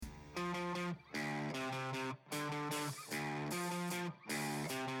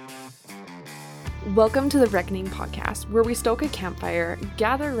Welcome to the Reckoning podcast, where we stoke a campfire,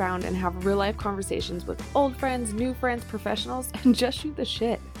 gather around, and have real-life conversations with old friends, new friends, professionals, and just shoot the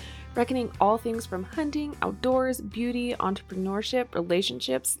shit. Reckoning all things from hunting, outdoors, beauty, entrepreneurship,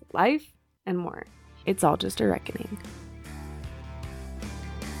 relationships, life, and more. It's all just a reckoning.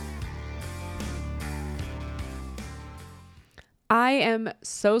 I am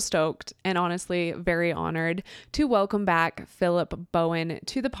so stoked and honestly very honored to welcome back Philip Bowen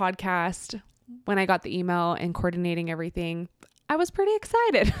to the podcast. When I got the email and coordinating everything, I was pretty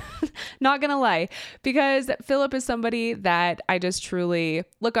excited, not gonna lie, because Philip is somebody that I just truly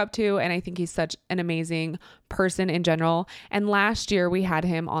look up to, and I think he's such an amazing person in general. And last year we had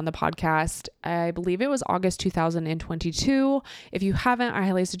him on the podcast. I believe it was August 2022. If you haven't, I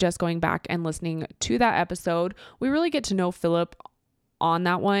highly suggest going back and listening to that episode. We really get to know Philip on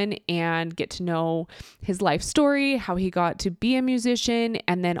that one and get to know his life story, how he got to be a musician,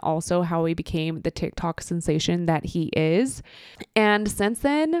 and then also how he became the TikTok sensation that he is. And since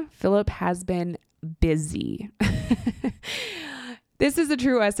then, Philip has been busy. This is the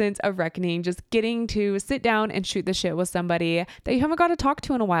true essence of reckoning, just getting to sit down and shoot the shit with somebody that you haven't got to talk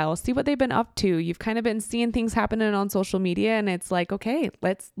to in a while, see what they've been up to. You've kind of been seeing things happening on social media, and it's like, okay,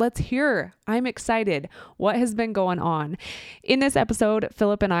 let's hear. I'm excited. What has been going on? In this episode,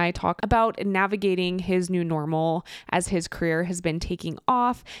 Philip and I talk about navigating his new normal as his career has been taking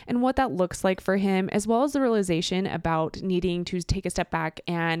off and what that looks like for him, as well as the realization about needing to take a step back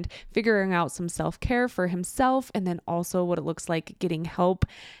and figuring out some self-care for himself, and then also what it looks like getting help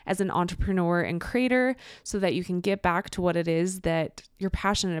as an entrepreneur and creator so that you can get back to what it is that you're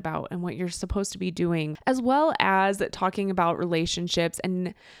passionate about and what you're supposed to be doing, as well as talking about relationships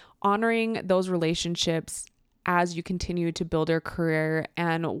and honoring those relationships as you continue to build your career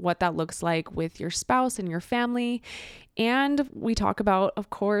and what that looks like with your spouse and your family. And we talk about, of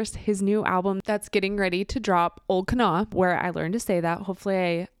course, his new album that's getting ready to drop, Old Kanawha, where I learned to say that.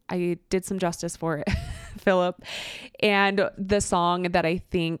 Hopefully I did some justice for it, Philip. And the song that I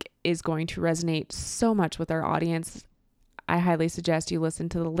think is going to resonate so much with our audience. I highly suggest you listen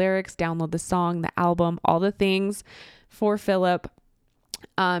to the lyrics, download the song, the album, all the things for Philip.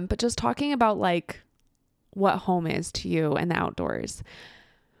 But just talking about like what home is to you and the outdoors.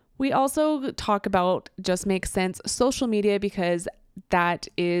 We also talk about Just Makes Sense social media, because that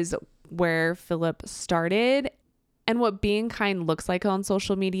is where Philip started, and what being kind looks like on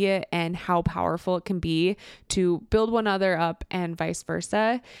social media and how powerful it can be to build one another up and vice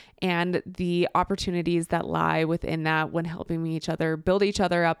versa, and the opportunities that lie within that when helping each other build each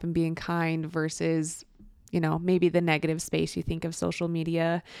other up and being kind versus, maybe the negative space you think of social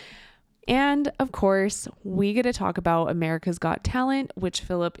media. And of course, we get to talk about America's Got Talent, which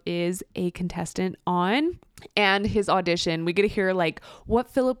Philip is a contestant on, and his audition. We get to hear like what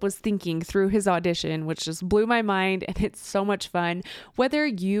Philip was thinking through his audition, which just blew my mind, and it's so much fun. Whether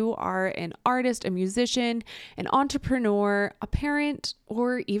you are an artist, a musician, an entrepreneur, a parent,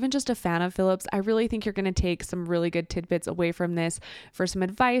 or even just a fan of Philip's, I really think you're going to take some really good tidbits away from this for some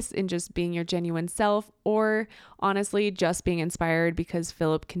advice in just being your genuine self, or honestly, just being inspired, because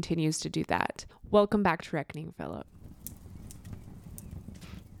Philip continues to do that. Welcome back to Reckoning, Philip.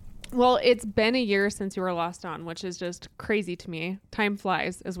 Well, it's been a year since you were last on, which is just crazy to me. Time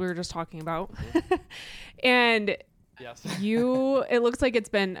flies, as we were just talking about. And yes. it looks like it's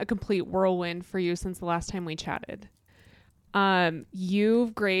been a complete whirlwind for you since the last time we chatted.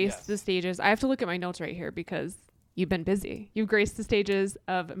 You've graced the stages. I have to look at my notes right here because you've been busy. You've graced the stages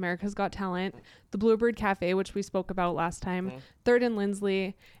of America's Got Talent, the Bluebird Cafe, which we spoke about last time, Third and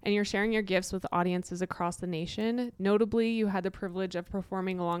Lindsley, and you're sharing your gifts with audiences across the nation. Notably, you had the privilege of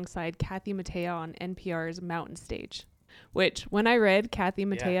performing alongside Kathy Mattea on NPR's Mountain Stage, which when I read Kathy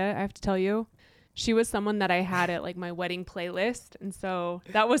Mattea, I have to tell you, she was someone that I had at like my wedding playlist. And so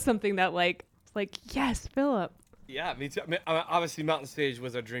that was something that like, yes, Philip. Yeah, me too. I mean, obviously Mountain Stage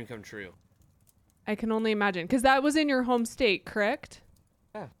was a dream come true. I can only imagine, because that was in your home state, correct?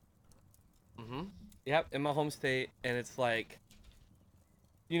 Yeah. Yep, in my home state, and it's like,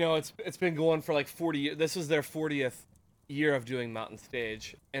 it's been going for like 40 years. This was their 40th year of doing Mountain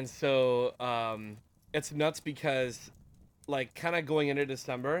Stage, and so it's nuts because, like, kind of going into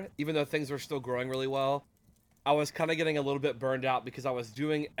December, even though things were still growing really well, I was kind of getting a little bit burned out because I was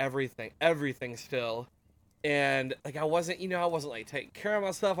doing everything still. And like I wasn't like taking care of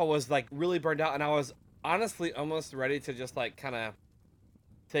myself. I was like really burned out, and I was honestly almost ready to just like kind of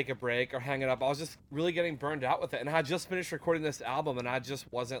take a break or hang it up. I was just really getting burned out with it, and I had just finished recording this album, and I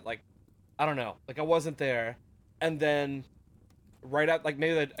just wasn't like, I don't know, like I wasn't there. And then right at like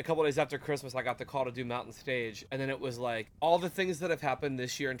maybe a couple days after Christmas, I got the call to do Mountain Stage, and then it was like all the things that have happened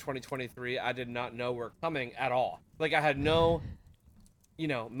this year in 2023, I did not know were coming at all. Like I had no,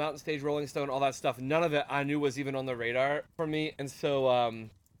 Mountain Stage, Rolling Stone, all that stuff. None of it I knew was even on the radar for me, and so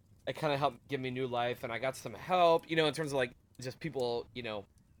it kind of helped give me new life, and I got some help, in terms of like just people,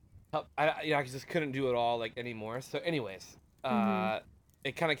 help. I just couldn't do it all like anymore. So, anyways, Mm-hmm.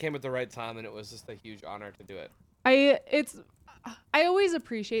 it kind of came at the right time, and it was just a huge honor to do it. I always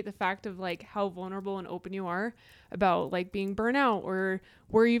appreciate the fact of like how vulnerable and open you are about like being burnout or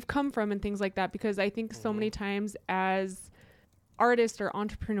where you've come from and things like that, because I think so many times as artists or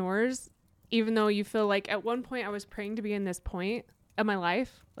entrepreneurs, even though you feel like at one point I was praying to be in this point of my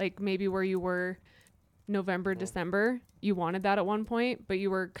life, like maybe where you were November, December, you wanted that at one point, but you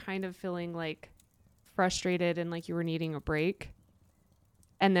were kind of feeling like frustrated and like you were needing a break.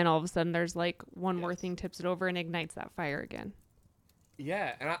 And then all of a sudden there's like one more thing tips it over and ignites that fire again.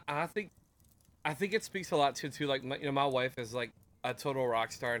 Yeah, and I think it speaks a lot too. Like my wife is like a total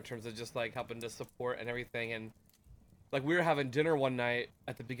rock star in terms of just like helping to support and everything. And like we were having dinner one night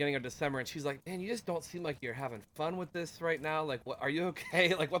at the beginning of December, and she's like, "Man, you just don't seem like you're having fun with this right now. Like, what are you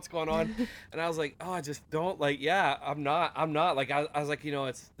okay? Like, what's going on?" And I was like, "Oh, I just don't like. Yeah, I'm not. I'm not. Like, I was like,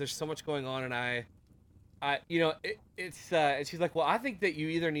 there's so much going on, and and she's like, well, I think that you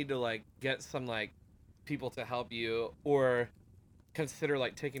either need to like get some like people to help you or consider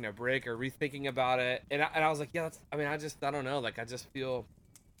like taking a break or rethinking about it. And I was like, yeah, I don't know. Like, I just feel,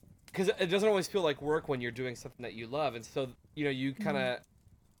 because it doesn't always feel like work when you're doing something that you love. And so, you kind of,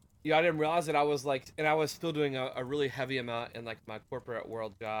 I didn't realize that I was like, and I was still doing a really heavy amount in like my corporate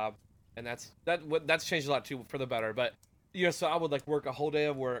world job. And that's changed a lot too for the better. But, so I would like work a whole day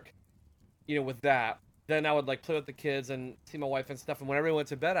of work, with that. Then I would like play with the kids and see my wife and stuff. And whenever I went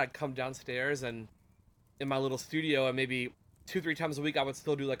to bed, I'd come downstairs and in my little studio, and maybe 2-3 times a week, I would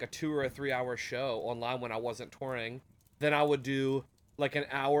still do like a 2 or 3 hour show online when I wasn't touring. Then I would do like an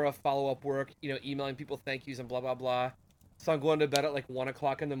hour of follow up work, emailing people thank yous and blah, blah, blah. So I'm going to bed at like 1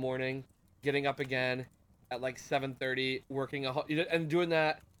 o'clock in the morning, getting up again at like 7:30, working and doing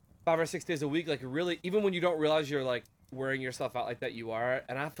that 5 or 6 days a week. Like really, even when you don't realize you're like wearing yourself out like that, you are.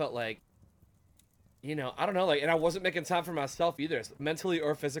 And I felt like, I don't know, like, and I wasn't making time for myself either, mentally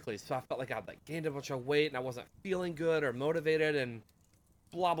or physically. So I felt like I'd like gained a bunch of weight and I wasn't feeling good or motivated and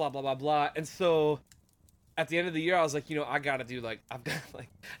blah, blah, blah, blah, blah. And so at the end of the year, I was like, I got to do like, I've got like,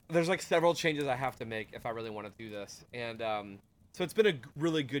 there's like several changes I have to make if I really want to do this. And so it's been a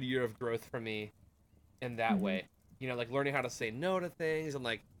really good year of growth for me in that way, like learning how to say no to things and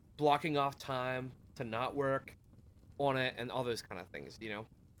like blocking off time to not work on it and all those kind of things.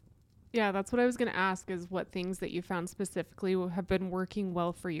 Yeah, that's what I was going to ask, is what things that you found specifically have been working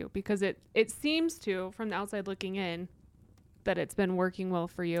well for you, because it seems to, from the outside looking in, that it's been working well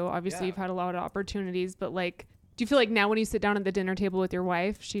for you. Obviously, you've had a lot of opportunities, but like, do you feel like now when you sit down at the dinner table with your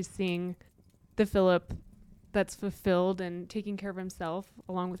wife, she's seeing the Philip that's fulfilled and taking care of himself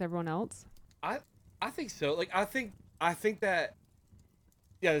along with everyone else? I think so. Like, I think that,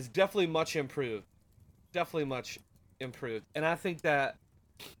 yeah, it's definitely much improved. Definitely much improved. And I think that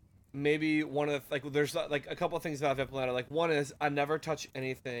maybe one of the, like, there's like a couple of things that I've implemented. Like, one is I never touch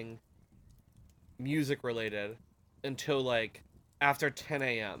anything music related until like after 10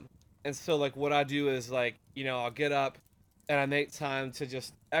 a.m. And so like what I do is like, I'll get up and I make time to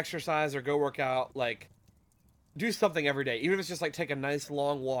just exercise or go work out, like do something every day. Even if it's just like take a nice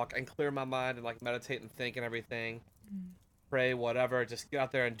long walk and clear my mind and like meditate and think and everything, pray, whatever, just get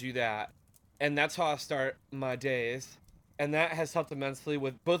out there and do that. And that's how I start my days. And that has helped immensely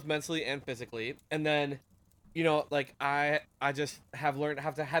with both mentally and physically. And then, like I just had to learn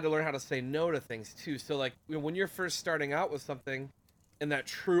how to say no to things too. So like when you're first starting out with something in that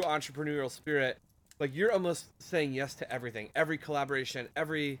true entrepreneurial spirit, like you're almost saying yes to everything, every collaboration,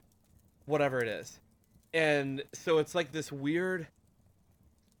 every whatever it is. And so it's like this weird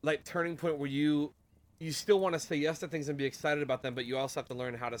like turning point where you still want to say yes to things and be excited about them, but you also have to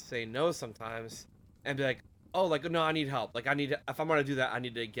learn how to say no sometimes and be like, oh, like, no, I need help. Like, if I'm going to do that, I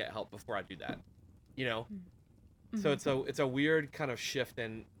need to get help before I do that, So it's a weird kind of shift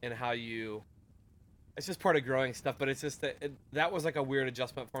in how it's just part of growing stuff, but it's just that was like a weird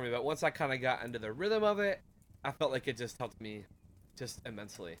adjustment for me. But once I kind of got into the rhythm of it, I felt like it just helped me just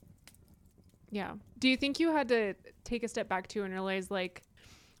immensely. Yeah. Do you think you had to take a step back too and realize like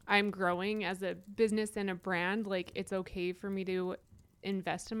I'm growing as a business and a brand, like it's okay for me to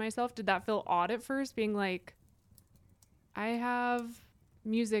invest in myself? Did that feel odd at first, being like, I have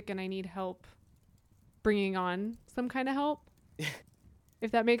music and I need help bringing on some kind of help?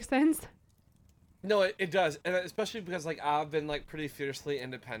 If that makes sense. No, it does, and especially because like I've been like pretty fiercely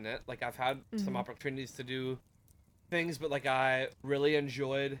independent. Like I've had some Mm-hmm. opportunities to do things, but like I really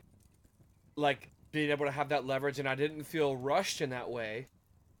enjoyed like being able to have that leverage, and I didn't feel rushed in that way.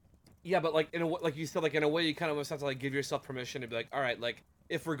 Yeah, but like like you said, like in a way, you kind of almost have to like give yourself permission to be like, all right, like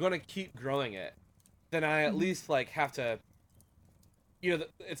if we're gonna keep growing it, then I at Mm-hmm. least like have to,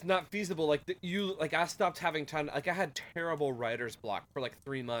 it's not feasible. Like like I stopped having time. Like I had terrible writer's block for like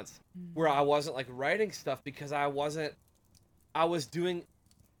 3 months, where I wasn't like writing stuff because I was doing,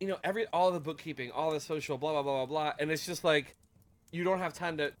 all the bookkeeping, all the social, blah blah blah blah blah, and it's just like you don't have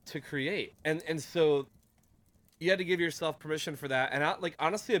time to create, and so you had to give yourself permission for that. And I like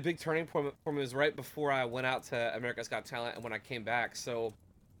honestly, a big turning point for me was right before I went out to America's Got Talent and when I came back. So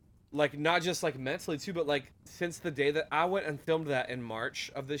like not just like mentally too, but like since the day that I went and filmed that in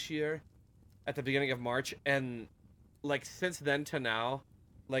March of this year, at the beginning of March, and like since then to now,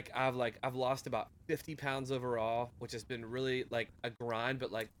 I've lost about 50 pounds overall, which has been really like a grind,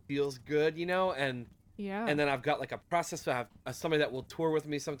 but like feels good, Yeah. and then I've got like a process. So I have somebody that will tour with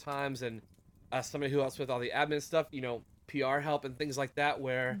me sometimes, and somebody who helps with all the admin stuff, PR help and things like that.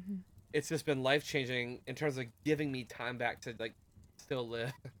 Where Mm-hmm. it's just been life changing in terms of giving me time back to like still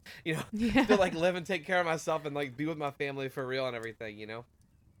live, Yeah. still like live and take care of myself and like be with my family for real and everything.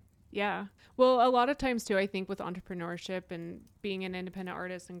 Yeah. Well, a lot of times too, I think with entrepreneurship and being an independent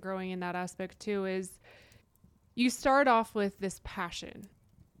artist and growing in that aspect too, is you start off with this passion.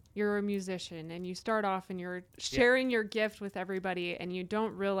 You're a musician and you start off and you're Yeah, sharing your gift with everybody, and you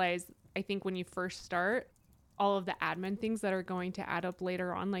don't realize, I think, when you first start, all of the admin things that are going to add up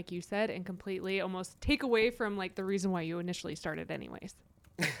later on, like you said, and completely almost take away from like the reason why you initially started anyways.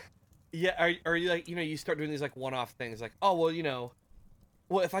 yeah. Are you like you start doing these like one off things like, oh well,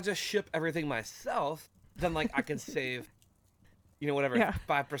 well if I just ship everything myself, then like I can save whatever, Yeah.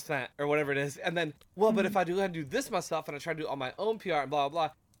 5% or whatever it is. And then, well, but Mm-hmm. if I do this myself and I try to do all my own PR and blah, blah,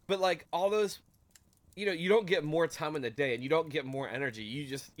 blah, but like all those, you don't get more time in the day and you don't get more energy. You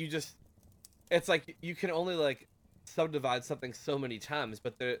just, it's like you can only like subdivide something so many times,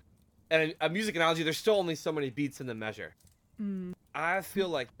 but and a music analogy, there's still only so many beats in the measure. Mm-hmm. I feel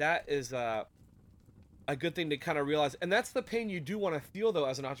like that is a good thing to kind of realize. And that's the pain you do want to feel though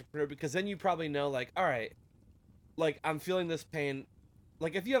as an entrepreneur, because then you probably know like, all right, like I'm feeling this pain.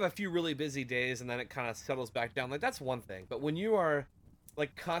 Like if you have a few really busy days and then it kind of settles back down, like that's one thing. But when you are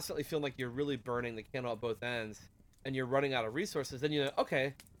like constantly feeling like you're really burning the candle at both ends and you're running out of resources, then you know,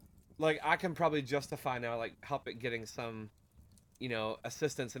 okay, like I can probably justify now like help it getting some,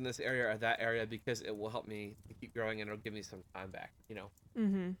 assistance in this area or that area because it will help me to keep growing and it'll give me some time back.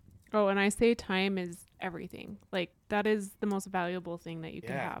 Mm-hmm. Oh, and I say time is everything. Like that is the most valuable thing that you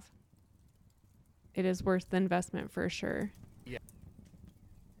can Yeah. have. It is worth the investment for sure. Yeah.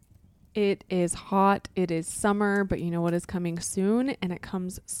 It is hot. It is summer, but you know what is coming soon, and it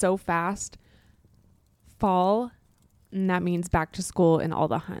comes so fast. Fall, and that means back to school and all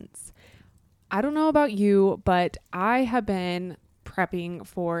the hunts. I don't know about you, but I have been prepping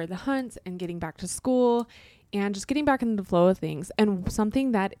for the hunts and getting back to school and just getting back into the flow of things. And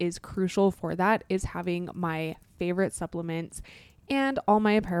something that is crucial for that is having my favorite supplements and all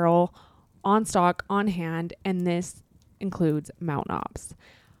my apparel on stock, on hand, and this includes Mountain Ops.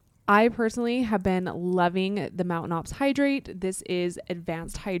 I personally have been loving the Mountain Ops Hydrate. This is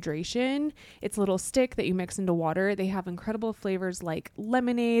advanced hydration. It's a little stick that you mix into water. They have incredible flavors like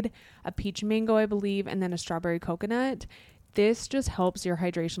lemonade, a peach mango, I believe, and then a strawberry coconut. This just helps your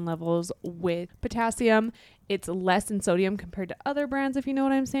hydration levels with potassium. It's less in sodium compared to other brands, if you know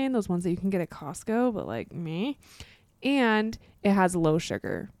what I'm saying. Those ones that you can get at Costco, but like me. And it has low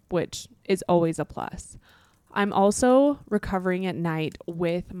sugar, which is always a plus. I'm also recovering at night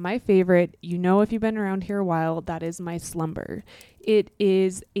with my favorite, if you've been around here a while, that is my Slumber. It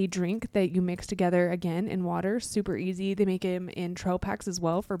is a drink that you mix together again in water, super easy. They make them in trail packs as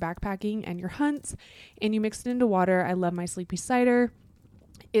well for backpacking and your hunts, and you mix it into water. I love my Sleepy Cider.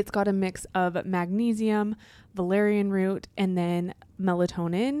 It's got a mix of magnesium, valerian root, and then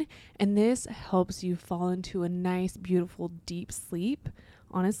melatonin, and this helps you fall into a nice, beautiful, deep sleep.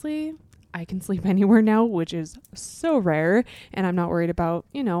 Honestly, I can sleep anywhere now, which is so rare. And I'm not worried about,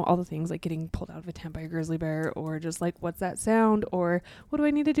 all the things like getting pulled out of a tent by a grizzly bear, or just like, what's that sound? Or what do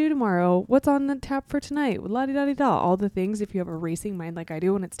I need to do tomorrow? What's on the tap for tonight? La-di-da-di-da. All the things, if you have a racing mind like I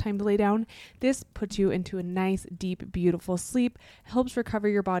do when it's time to lay down, this puts you into a nice, deep, beautiful sleep, helps recover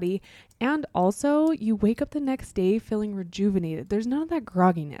your body. And also you wake up the next day feeling rejuvenated. There's none of that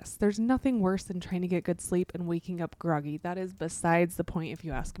grogginess. There's nothing worse than trying to get good sleep and waking up groggy. That is besides the point if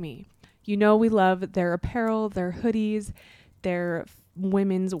you ask me. We love their apparel, their hoodies, their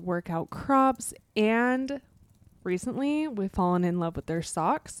women's workout crops, and recently we've fallen in love with their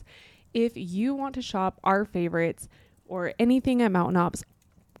socks. If you want to shop our favorites or anything at Mountain Ops,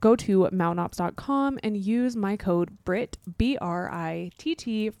 go to mountainops.com and use my code BRITT,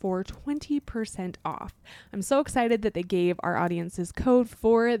 BRITT, for 20% off. I'm so excited that they gave our audience this code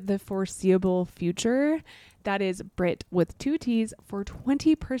for the foreseeable future. That is BRITT with 2 T's for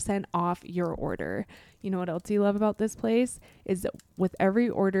 20% off your order. You know what else you love about this place is that with every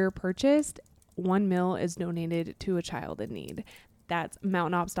order purchased, 1 meal is donated to a child in need. That's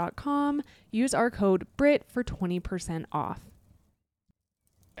mountainops.com. Use our code BRITT for 20% off.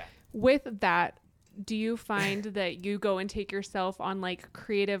 With that, do you find that you go and take yourself on like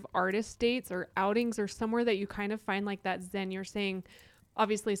creative artist dates or outings or somewhere that you kind of find like that zen? You're saying,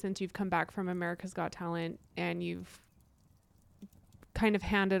 obviously, since you've come back from America's Got Talent and you've kind of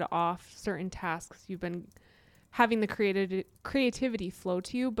handed off certain tasks, you've been having the creativity flow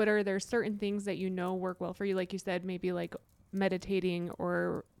to you, but are there certain things that you know work well for you? Like you said, maybe like meditating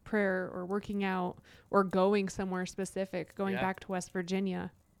or prayer or working out or going somewhere specific, going back to West Virginia.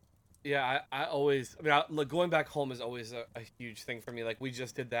 Yeah, I always, like going back home is always a huge thing for me. Like we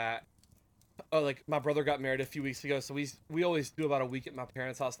just did that. Oh, like my brother got married a few weeks ago, so we always do about a week at my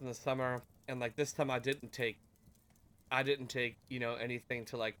parents' house in the summer. And like this time, I didn't take anything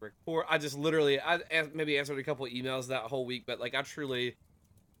to like record. I just literally maybe answered a couple of emails that whole week, but like I truly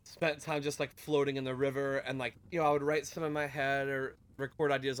spent time just like floating in the river, and like I would write some in my head or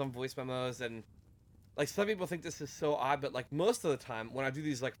record ideas on voice memos. And like some people think this is so odd, but like most of the time when I do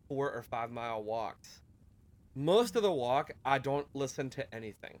these like 4 or 5 mile walks, most of the walk I don't listen to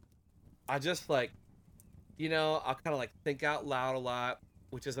anything. I just like, I'll kind of like think out loud a lot,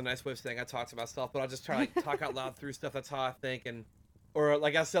 which is a nice way of saying I talk to myself, but I'll just try to like talk out loud through stuff. That's how I think. Or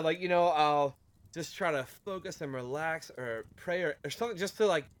like I said, like, I'll just try to focus and relax or pray or something just to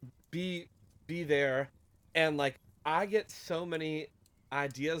like be there. And like, I get so many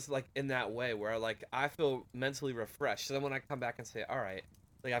ideas like in that way where like I feel mentally refreshed. So then when I come back and say, all right,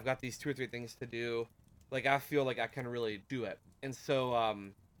 like I've got these 2 or 3 things to do, like I feel like I can really do it. And so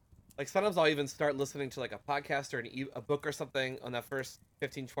like sometimes I'll even start listening to like a podcast or a book or something on that first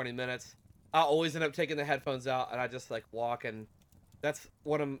 15-20 minutes. I'll always end up taking the headphones out and I just like walk, and that's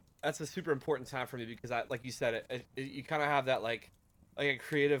a super important time for me because I, like you said, you kind of have that like a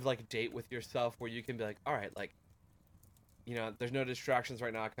creative like date with yourself where you can be like, all right, like there's no distractions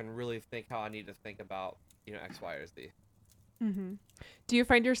right now. I can really think how I need to think about, X, Y, or Z. Mm-hmm. Do you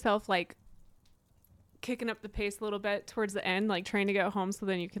find yourself like kicking up the pace a little bit towards the end, like trying to get home so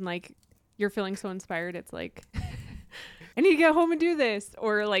then you can like, you're feeling so inspired. It's like, I need to get home and do this,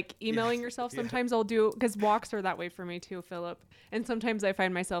 or like emailing yourself. Sometimes I'll do, because walks are that way for me too, Philip. And sometimes I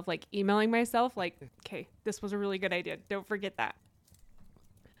find myself like emailing myself like, okay, this was a really good idea. Don't forget that.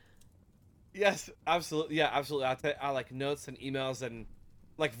 Yes, absolutely. Yeah, absolutely. I like notes and emails and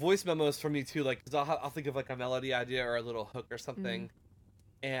like voice memos for me too. Like, cause I'll think of like a melody idea or a little hook or something,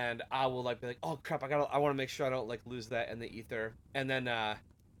 and I will like be like, oh crap, I want to make sure I don't like lose that in the ether. And then, and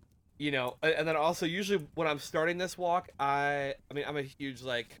then also usually when I'm starting this walk, I'm a huge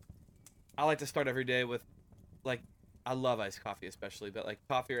like, I like to start every day with like, I love iced coffee especially, but like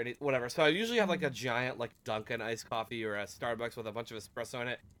coffee or whatever. So I usually have like a giant like Dunkin' iced coffee or a Starbucks with a bunch of espresso in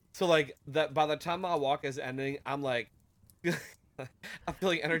it. So like that by the time my walk is ending, I'm like, I'm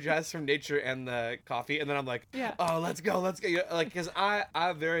feeling energized from nature and the coffee, and then I'm like, oh, let's go. Like, because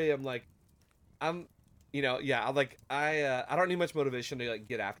I very am like, I'm, I don't need much motivation to like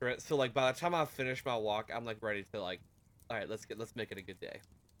get after it. So like by the time I finish my walk, I'm like ready to like, all right, let's make it a good day.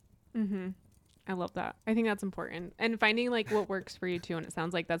 Mm-hmm. I love that. I think that's important. And finding like what works for you too. And it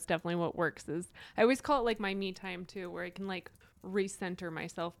sounds like that's definitely what works. Is I always call it like my me time too, where I can like recenter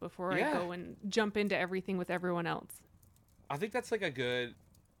myself before I go and jump into everything with everyone else. I think that's like a good,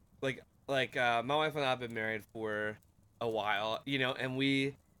 like my wife and I have been married for a while, and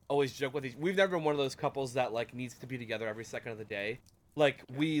we always joke with we've never been one of those couples that like needs to be together every second of the day. Like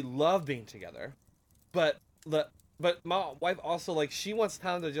we love being together, but my wife also like, she wants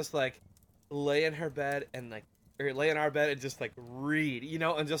time to just like lay in her bed and like, or lay in our bed and just like read,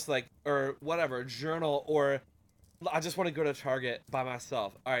 and just like, or whatever, journal, or I just want to go to Target by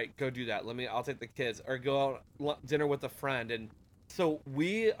myself. All right, go do that. I'll take the kids, or go out dinner with a friend. And so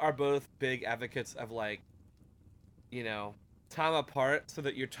we are both big advocates of like, time apart so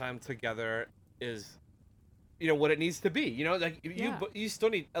that your time together is, what it needs to be. Like you still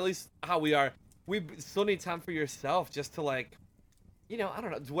need, at least how we are, we still need time for yourself just to like, I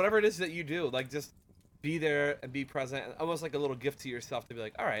don't know, whatever it is that you do, like just be there and be present, almost like a little gift to yourself to be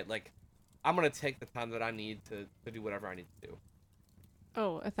like, all right, like I'm going to take the time that I need to do whatever I need to do.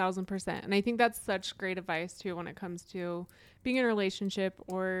 Oh, 1,000%. And I think that's such great advice too when it comes to being in a relationship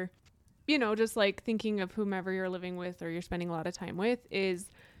or, just like thinking of whomever you're living with or you're spending a lot of time with is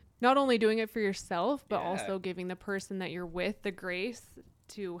not only doing it for yourself, but Yeah. also giving the person that you're with the grace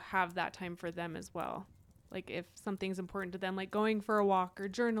to have that time for them as well. Like if something's important to them, like going for a walk or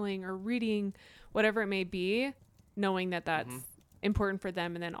journaling or reading, whatever it may be, knowing that that's Hmm. important for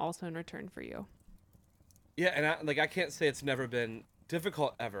them and then also in return for you. Yeah, and I can't say it's never been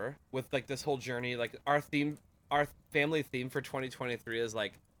difficult ever with like this whole journey. Like our family theme for 2023 is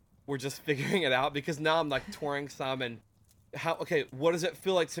like we're just figuring it out because now I'm like touring some and how okay, what does it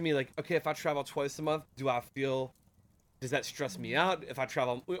feel like to me? Like okay, if I travel twice a month, do I feel does that stress me out if I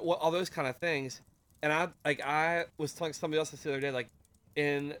travel? All those kind of things. And I was telling somebody else this the other day, like,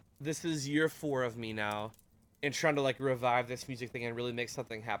 in this is year 4 of me now, and trying to like revive this music thing and really make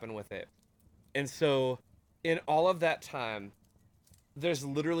something happen with it. And so, in all of that time, there's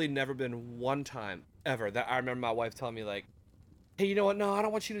literally never been one time ever that I remember my wife telling me like, "Hey, you know what? No, I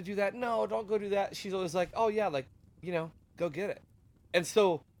don't want you to do that. No, don't go do that." She's always like, "Oh yeah, like, go get it." And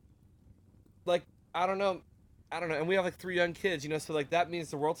so like I don't know, and we have like 3 young kids, so like that means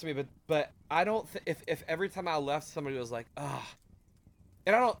the world to me. But I don't if every time I left somebody was like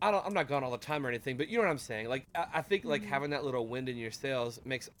and I'm not gone all the time or anything, but you know what I'm saying. Like I think like Mm-hmm. having that little wind in your sails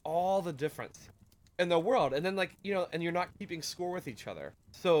makes all the difference in the world. And then like and you're not keeping score with each other.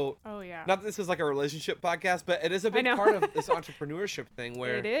 So Oh, yeah. not that this is like a relationship podcast, but it is a I big know. part of this entrepreneurship thing It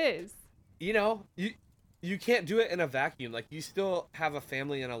where is. you know you you can't do it in a vacuum. Like you still have a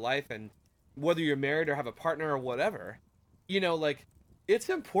family and a life, and whether you're married or have a partner or whatever, like it's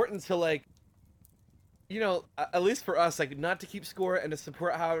important to like at least for us, like not to keep score and to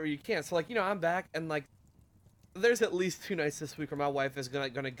support however you can. So like I'm back and like there's at least 2 nights this week where my wife is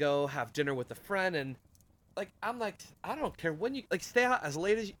gonna go have dinner with a friend, and like I'm like I don't care when you like stay out as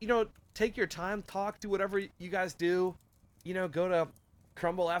late as take your time, talk, do whatever you guys do, go to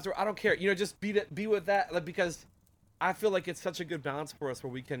crumble after. I don't care, just be with that, like, because I feel like it's such a good balance for us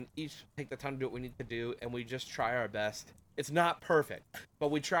where we can each take the time to do what we need to do, and we just try our best. It's not perfect,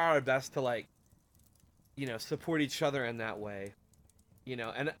 but we try our best to like support each other in that way.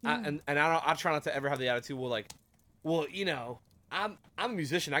 And Yeah. I try not to ever have the attitude well, I'm a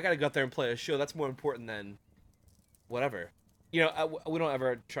musician, I gotta go out there and play a show. That's more important than whatever. We don't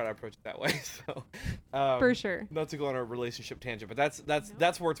ever try to approach it that way. So, For sure. not to go on a relationship tangent, but that's No.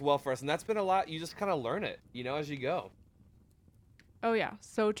 that's worked well for us, and that's been a lot. You just kind of learn it, as you go. Oh, yeah.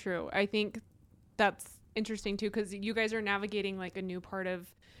 So true. I think that's interesting too because you guys are navigating like a new part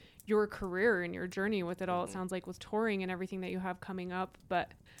of your career and your journey with it all. It Hmm. sounds like with touring and everything that you have coming up.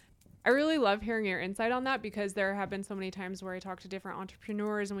 But I really love hearing your insight on that because there have been so many times where I talk to different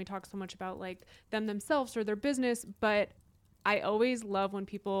entrepreneurs and we talk so much about like them themselves or their business. But I always love when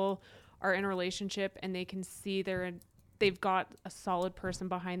people are in a relationship and they can see they've got a solid person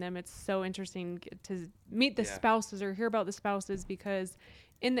behind them. It's so interesting to meet the Yeah. spouses or hear about the spouses because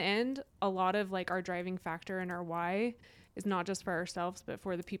in the end, a lot of like our driving factor and our why is not just for ourselves, but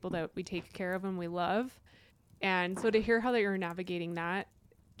for the people that we take care of and we love. And so to hear how that you're navigating that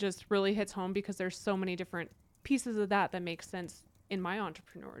just really hits home because there's so many different pieces of that make sense in my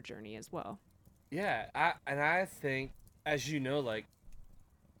entrepreneur journey as well. Yeah, I think, as you know, like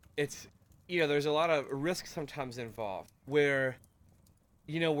it's there's a lot of risk sometimes involved where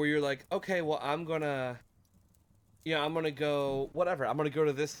you're like, okay, well, I'm gonna go whatever. I'm gonna go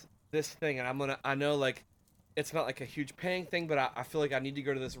to this thing, and I know like it's not like a huge paying thing, but I feel like I need to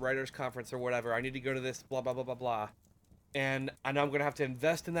go to this writers conference or whatever. I need to go to this blah blah blah blah blah, and I know I'm gonna have to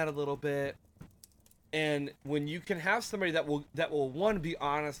invest in that a little bit. And when you can have somebody that will one be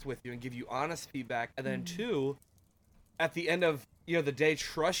honest with you and give you honest feedback, and then Mm. two, at the end of the day,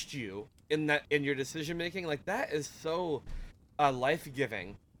 trust you in your decision making, like that is so life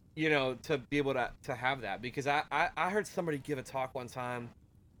giving, to be able to have that. Because I heard somebody give a talk one time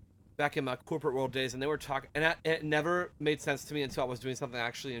back in my corporate world days, and they were talking, and it never made sense to me until I was doing something I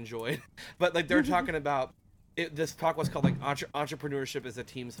actually enjoyed. But like they were talking about it, this talk was called like entrepreneurship is a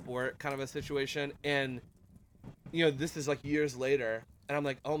team sport kind of a situation, and this is like years later, and I'm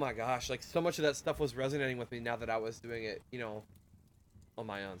like, oh my gosh, like so much of that stuff was resonating with me now that I was doing it, on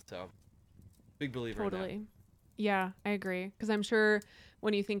my own. So big believer in that. Totally. Yeah, I agree. Because I'm sure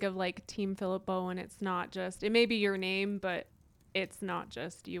when you think of like Team Philip Bowen, it's not just, it may be your name, but it's not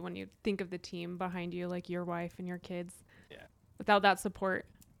just you when you think of the team behind you, like your wife and your kids. Yeah. Without that support.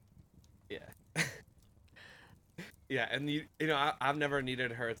 Yeah. Yeah, and I've never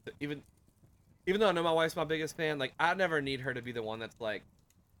needed her to even though I know my wife's my biggest fan, like I never need her to be the one that's like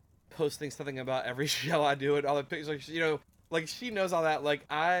posting something about every show I do and all the pictures. Like, like she knows all that. Like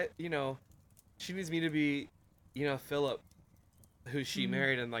she needs me to be, Philip, who she Mm.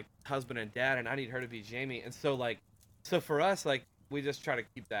 married, and like husband and dad, and I need her to be Jamie. And so like, so for us, like we just try to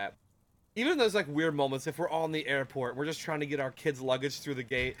keep that. Even in those like weird moments, if we're all in the airport, we're just trying to get our kids' luggage through the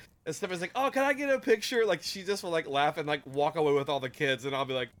gate, and Stephanie's like, "Oh, can I get a picture?" Like she just will like laugh and like walk away with all the kids, and I'll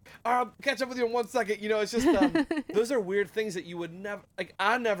be like, "I'll catch up with you in 1 second." It's just those are weird things that you would never like.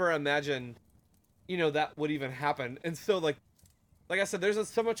 I never imagined, that would even happen, and so like I said, there's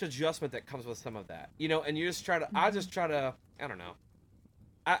so much adjustment that comes with some of that, and you just try to. I just try to. I don't know.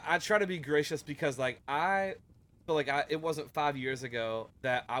 I try to be gracious because like I feel like it wasn't 5 years ago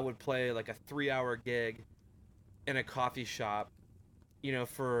that I would play like a 3-hour gig in a coffee shop,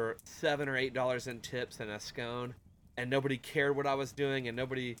 for $7 or $8 in tips and a scone, and nobody cared what I was doing and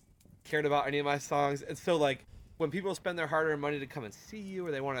nobody cared about any of my songs. And so like when people spend their hard-earned money to come and see you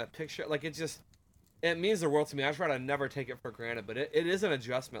or they want a picture, like it means the world to me. I try to never take it for granted, but it is an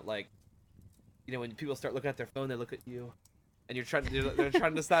adjustment. Like, when people start looking at their phone, they look at you, and they're trying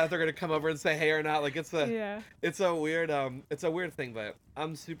to decide if they're gonna come over and say hey or not. Like it's a weird thing, but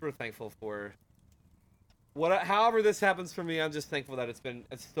I'm super thankful for however this happens for me. I'm just thankful that it's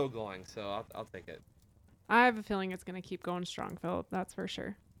still going. So I'll take it. I have a feeling it's going to keep going strong, Philip. That's for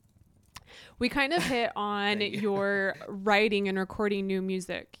sure. We kind of hit on your writing and recording new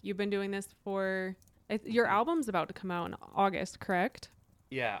music. You've been doing this for your album's about to come out in August, correct?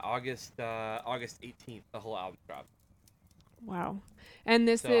 Yeah, August 18th, the whole album dropped. Wow. And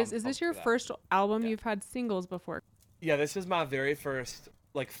is this your first album? Yeah. You've had singles before? Yeah, this is my very first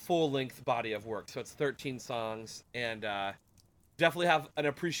like full-length body of work. So it's 13 songs, and definitely have an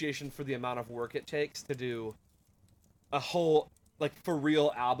appreciation for the amount of work it takes to do a whole like for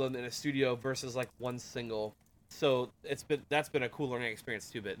real album in a studio versus like one single. So that's been a cool learning experience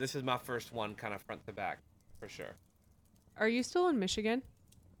too. But this is my first one, kind of front to back, for sure. Are you still in Michigan?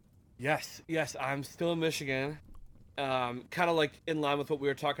 Yes, I'm still in Michigan. Kind of like in line with what we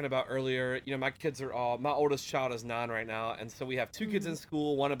were talking about earlier. My oldest child is 9 right now, and so we have 2 kids in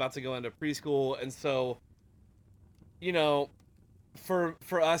school, one about to go into preschool, and so,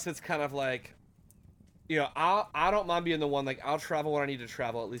 for us, it's kind of like, I don't mind being the one, like, I'll travel when I need to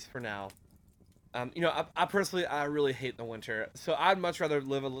travel, at least for now. I personally, I really hate the winter, so I'd much rather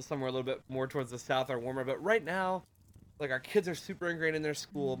live somewhere a little bit more towards the south or warmer, but right now, like, our kids are super ingrained in their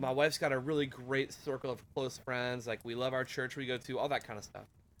school. My wife's got a really great circle of close friends. Like, we love our church we go to, all that kind of stuff.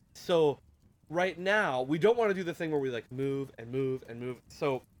 So, right now, we don't want to do the thing where we, like, move and move and move.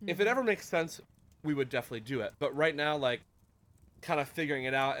 So, if it ever makes sense, we would definitely do it. But right now, like, kind of figuring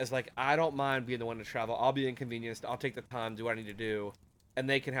it out is, like, I don't mind being the one to travel. I'll be inconvenienced. I'll take the time, do what I need to do. And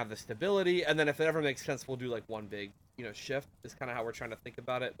they can have the stability. And then if it ever makes sense, we'll do, like, one big shift is kind of how we're trying to think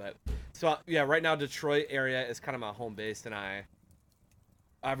about it. But so yeah, right now Detroit area is kind of my home base, and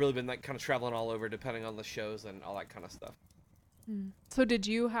I've really been like kind of traveling all over depending on the shows and all that kind of stuff. So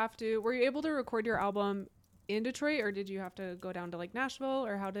were you able to record your album in Detroit, or did you have to go down to like Nashville,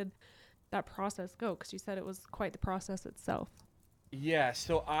 or how did that process go? Because you said it was quite the process itself. Yeah,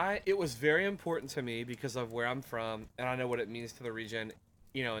 so it was very important to me because of where I'm from, and I know what it means to the region,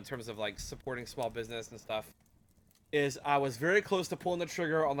 in terms of like supporting small business and stuff. Is I was very close to pulling the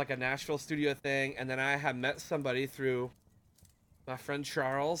trigger on like a Nashville studio thing, and then I had met somebody through my friend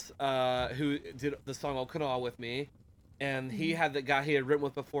Charles, who did the song "Old Kanawha" with me, and he had the guy he had written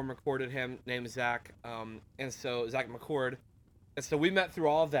with before and recorded him named Zach, and so Zach McCord, and so we met through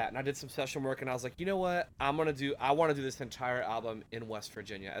all of that, and I did some session work, and I was like, you know what, I want to do this entire album in West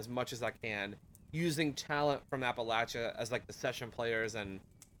Virginia as much as I can, using talent from Appalachia as like the session players and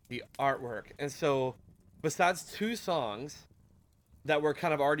the artwork, and so. Besides 2 songs that were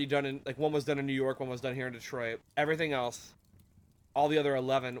kind of already done in, like, one was done in New York, one was done here in Detroit. Everything else, all the other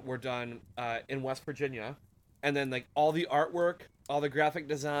 11 were done in West Virginia. And then, like, all the artwork, all the graphic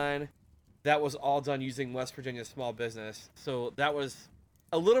design, that was all done using West Virginia small business. So that was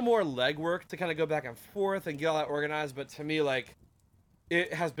a little more legwork to kind of go back and forth and get all that organized. But to me, like,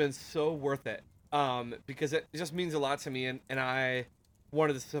 it has been so worth it because it just means a lot to me. And I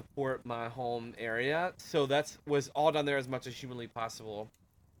wanted to support my home area, so that was all done there as much as humanly possible.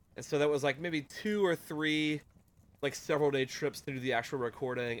 And so that was like maybe 2 or 3 like several day trips to do the actual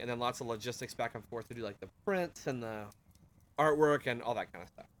recording, and then lots of logistics back and forth to do like the prints and the artwork and all that kind of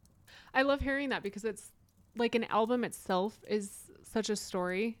stuff. I love hearing that because it's like an album itself is such a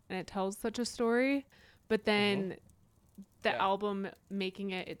story and it tells such a story, but then the album making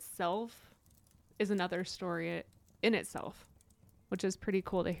it itself is another story in itself, which is pretty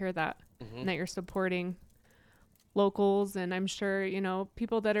cool to hear that, and that you're supporting locals, and I'm sure,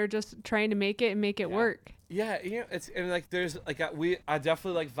 people that are just trying to make it and make it work. Yeah, it's and like there's like I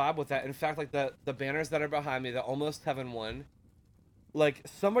definitely like vibe with that. In fact, like the banners that are behind me, the Almost Heaven one, like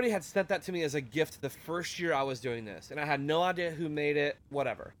somebody had sent that to me as a gift the first year I was doing this, and I had no idea who made it,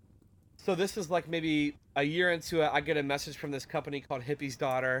 whatever. So this is like maybe a year into it, I get a message from this company called Hippie's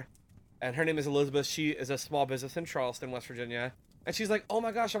Daughter, and her name is Elizabeth. She is a small business in Charleston, West Virginia. And she's like, "Oh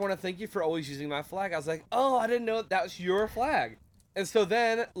my gosh, I want to thank you for always using my flag." I was like, "Oh, I didn't know that was your flag." And so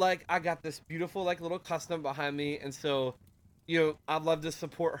then, like, I got this beautiful, like, little custom behind me. And so, I'd love to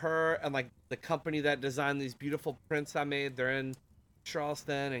support her and, like, the company that designed these beautiful prints I made. They're in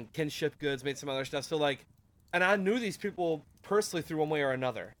Charleston, and Kinship Goods made some other stuff. So, like, and I knew these people personally through one way or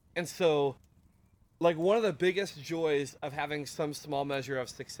another. And so, like, one of the biggest joys of having some small measure of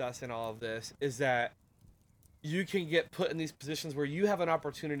success in all of this is that you can get put in these positions where you have an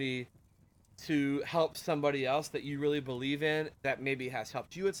opportunity to help somebody else that you really believe in, that maybe has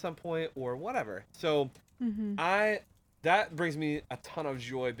helped you at some point or whatever. So Mm-hmm. that brings me a ton of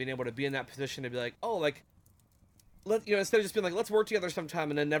joy, being able to be in that position to be like, oh, like, instead of just being like, let's work together sometime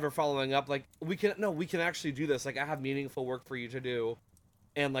and then never following up, like, we can actually do this. Like, I have meaningful work for you to do,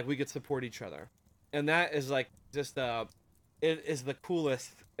 and like we could support each other. And that is like just it is the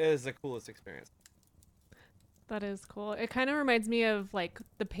coolest experience. That is cool. It kind of reminds me of like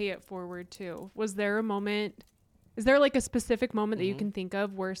the pay it forward too. Is there like a specific moment that you Mm-hmm. can think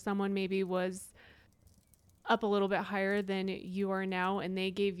of where someone maybe was up a little bit higher than you are now and they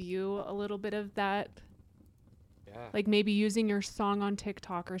gave you a little bit of that, Yeah. like maybe using your song on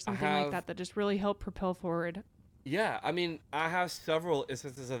TikTok or something like have that just really helped propel forward? Yeah, I mean, I have several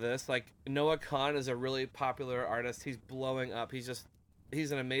instances of this. Like, Noah Khan is a really popular artist. He's blowing up. He's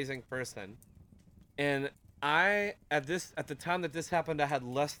an amazing person. And at the time that this happened, I had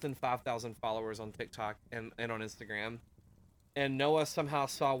less than 5,000 followers on TikTok and on Instagram. And Noah somehow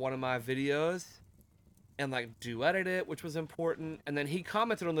saw one of my videos and like duetted it, which was important. And then he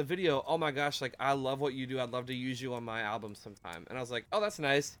commented on the video, "Oh my gosh, like, I love what you do. I'd love to use you on my album sometime." And I was like, "Oh, that's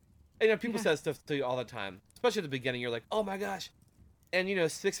nice." And people Yeah. say stuff to you all the time, especially at the beginning. You're like, "Oh my gosh."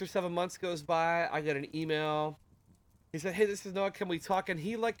 And 6 or 7 months goes by, I get an email. He said, "Hey, this is Noah. Can we talk?" And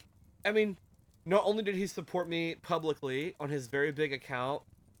he, like, I mean, not only did he support me publicly on his very big account,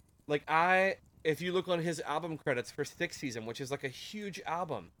 like, if you look on his album credits for Sixth Season, which is like a huge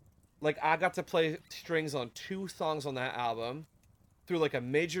album, like, I got to play strings on 2 songs on that album through like a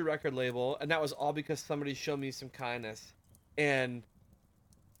major record label, and that was all because somebody showed me some kindness. And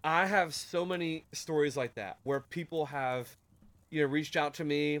I have so many stories like that where people have, reached out to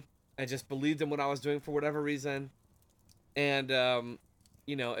me and just believed in what I was doing for whatever reason. And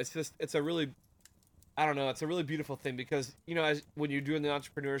it's a really, I don't know, it's a really beautiful thing because as when you're doing the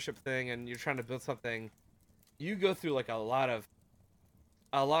entrepreneurship thing and you're trying to build something, you go through like a lot of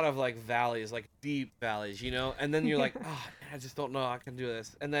like valleys, like deep valleys, and then you're Yeah. like, oh man, I just don't know I can do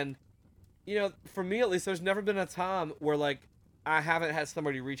this. And then, for me at least, there's never been a time where like I haven't had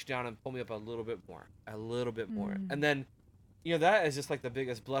somebody reach down and pull me up a little bit more. Mm. And then, that is just like the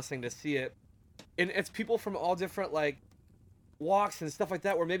biggest blessing to see it. And it's people from all different like walks and stuff like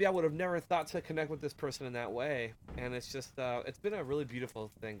that where maybe I would have never thought to connect with this person in that way. And it's just it's been a really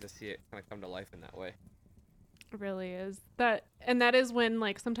beautiful thing to see it kind of come to life in that way. It really is. That is when,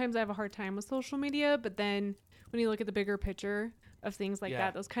 like, sometimes I have a hard time with social media, but then when you look at the bigger picture of things like Yeah.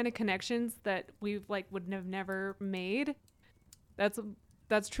 that, those kind of connections that we've like would have never made,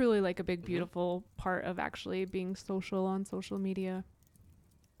 that's truly like a big Mm-hmm. beautiful part of actually being social on social media.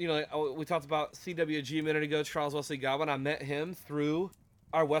 We talked about CWG a minute ago, Charles Wesley Godwin. I met him through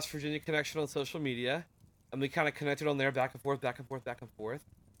our West Virginia connection on social media, and we kind of connected on there, back and forth, back and forth, back and forth.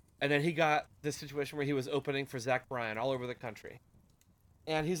 And then he got this situation where he was opening for Zach Bryan all over the country.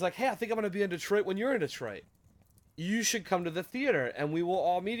 And he's like, "Hey, I think I'm going to be in Detroit when you're in Detroit. You should come to the theater, and we will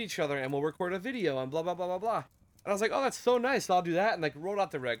all meet each other, and we'll record a video, and blah, blah, blah, blah, blah." And I was like, "Oh, that's so nice. I'll do that." And like rolled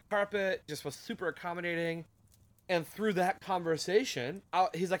out the red carpet, just was super accommodating. And through that conversation,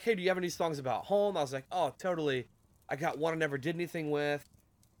 he's like, "Hey, do you have any songs about home?" I was like, "Oh, totally. I got one I never did anything with.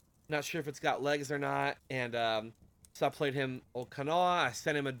 Not sure if it's got legs or not." And so I played him Old Kanawha. I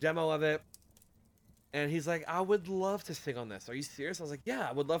sent him a demo of it. And he's like, "I would love to sing on this. Are you serious?" I was like, "Yeah,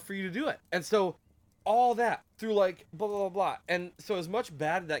 I would love for you to do it." And so all that through like blah, blah, blah, blah. And so as much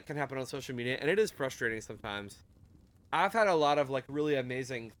bad that can happen on social media, and it is frustrating sometimes, I've had a lot of like really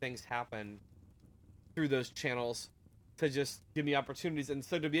amazing things happen through those channels to just give me opportunities. And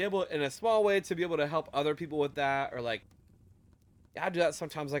so to be able, in a small way, to be able to help other people with that, or like, I do that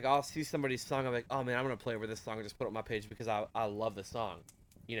sometimes. Like, I'll see somebody's song, I'm like, "Oh man, I'm gonna play over this song and just put it on my page because I love the song,"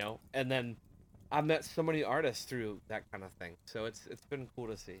 And then I've met so many artists through that kind of thing. So it's been cool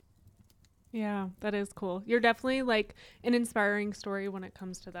to see. Yeah, that is cool. You're definitely like an inspiring story when it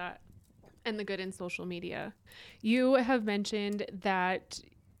comes to that and the good in social media. You have mentioned that,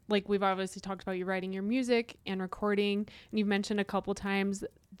 like, we've obviously talked about you writing your music and recording, and you've mentioned a couple times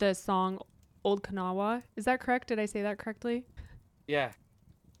the song Old Kanawha. Is that correct? Did I say that correctly? Yeah.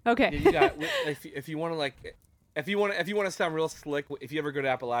 Okay. Yeah, you got if you want to like if you want to sound real slick, if you ever go to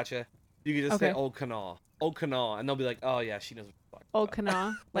Appalachia, you can just say Old Kanawha, and they'll be like, "Oh yeah, she knows what the fuck." Old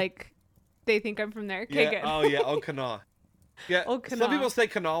Kanawha, like they think I'm from there. Okay, Yeah. good. Oh yeah, Old Kanawha. Yeah. Old Some Kanawha. people say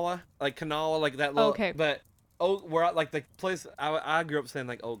Kanawha, like that little. Okay. But we're at like the place I grew up saying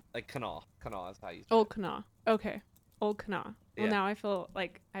like Kanawha. Kanawha is how you say Old Kanawha. Okay. Old Kanawha. Yeah. Well, now I feel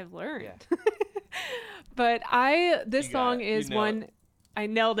like I've learned. Yeah. But this song is one. I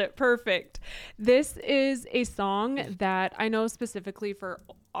nailed it. Perfect. This is a song that I know specifically for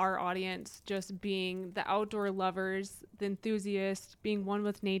our audience, just being the outdoor lovers, the enthusiasts, being one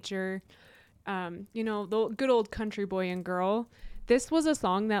with nature, the good old country boy and girl. This was a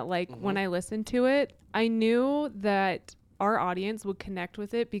song that, like, when I listened to it, I knew that our audience would connect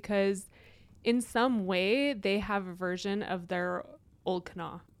with it because in some way they have a version of their old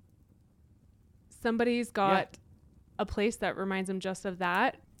Kanawha. Somebody's got a place that reminds them just of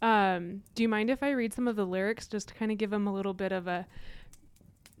that. Do you mind if I read some of the lyrics just to kind of give them a little bit of a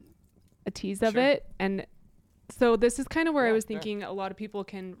tease of it? And so this is kind of where I was thinking a lot of people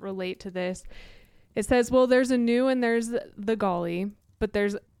can relate to this. It says, well, there's a new and there's the golly, but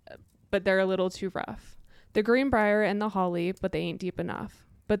they're a little too rough. The greenbrier and the holly, but they ain't deep enough.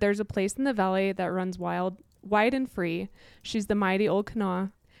 But there's a place in the valley that runs wide and free. She's the mighty old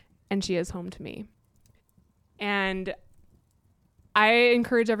Kanawha, and she is home to me. And I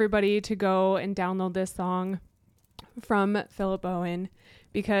encourage everybody to go and download this song from Philip Bowen,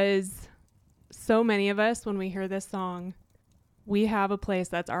 because so many of us, when we hear this song, we have a place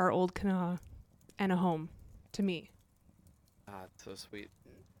that's our old Kanawha and a home to me. Ah, it's so sweet.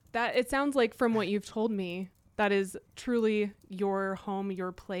 That it sounds like, from what you've told me, that is truly your home,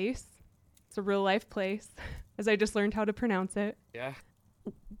 your place. It's a real life place, as I just learned how to pronounce it. Yeah.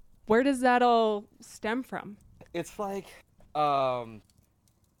 Where does that all stem from? It's like if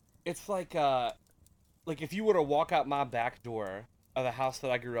you were to walk out my back door of the house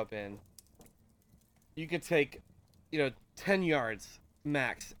that I grew up in, you could take, 10 yards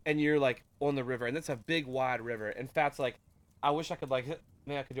max, and you're like on the river, and it's a big wide river. In fact, like, I wish I could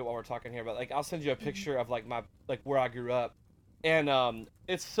maybe I could do it while we're talking here, but like I'll send you a picture of like my where I grew up, and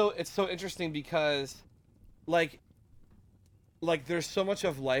it's so interesting because like there's so much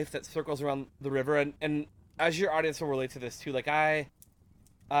of life that circles around the river, and as your audience will relate to this too. Like I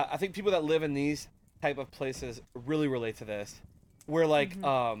think people that live in these type of places really relate to this, where like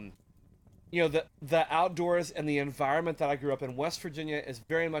the outdoors and the environment that I grew up in. West Virginia is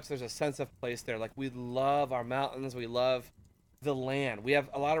very much, there's a sense of place there. Like, we love our mountains, we love the land, we have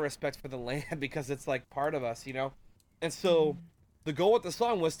a lot of respect for the land because it's like part of us, and so the goal with the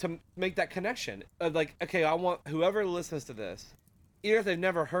song was to make that connection of like, okay, I want whoever listens to this, even if they've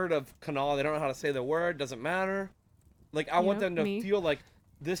never heard of Kanawha, they don't know how to say the word, doesn't matter, like I want them to feel like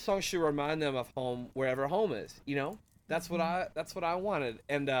this song should remind them of home, wherever home is. That's what I wanted.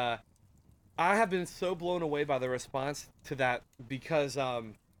 And I have been so blown away by the response to that, because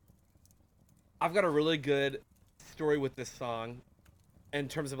I've got a really good story with this song in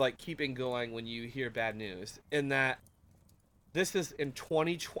terms of like keeping going when you hear bad news. In that this is in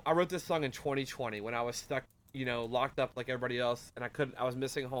 2020. I wrote this song in 2020 when I was stuck, locked up like everybody else, and I was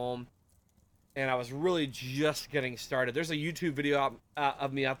missing home, and I was really just getting started. There's a YouTube video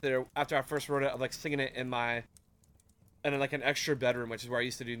of me out there after I first wrote it, of like singing it in like an extra bedroom, which is where I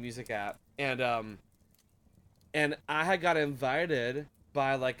used to do music at. And I had got invited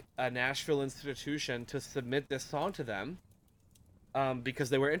by like a Nashville institution to submit this song to them, because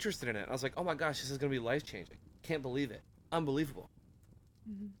they were interested in it. I was like, oh my gosh, this is gonna be life changing. Can't believe it. Unbelievable.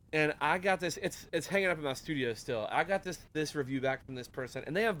 And I got this, it's hanging up in my studio still. I got this review back from this person,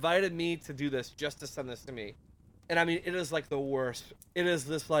 and they invited me to do this just to send this to me. And I mean, it is like the worst. It is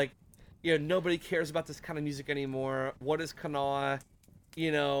this like, nobody cares about this kind of music anymore. What is Kanawha?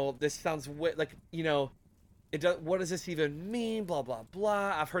 This sounds like, what does this even mean? Blah, blah,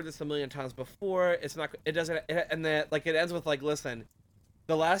 blah. I've heard this a million times before. It's not, it doesn't, and then like it ends with like, listen,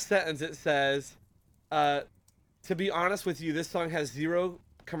 the last sentence, it says, to be honest with you, this song has zero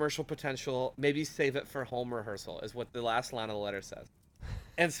commercial potential. Maybe save it for home rehearsal, is what the last line of the letter says.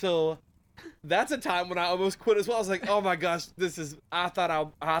 And so that's a time when I almost quit as well. I was like, oh my gosh, I thought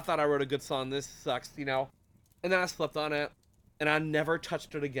I wrote a good song. This sucks, And then I slept on it, and I never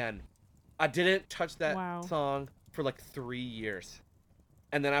touched it again. I didn't touch that Wow. song for like 3 years,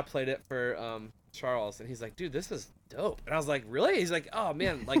 and then I played it for Charles, and he's like, "Dude, this is dope." And I was like, "Really?" He's like, "Oh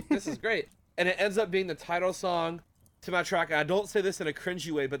man, like this is great." And it ends up being the title song to my track. And I don't say this in a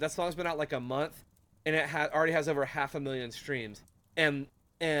cringy way, but that song's been out like a month, and it already has over 500,000 streams. And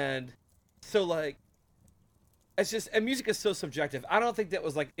so like, it's just, and music is so subjective. I don't think that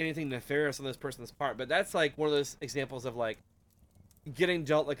was like anything nefarious on this person's part, but that's like one of those examples of like getting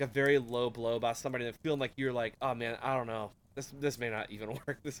dealt like a very low blow by somebody and feeling like you're like, oh man, I don't know, this may not even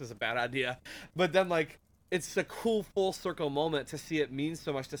work. This is a bad idea. But then like, it's a cool full circle moment to see it mean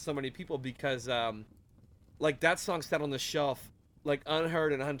so much to so many people, because like that song sat on the shelf like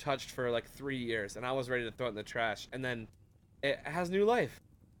unheard and untouched for like 3 years, and I was ready to throw it in the trash, and then it has new life,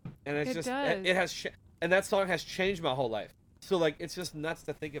 and it's It just does. it has and that song has changed my whole life. So like, it's just nuts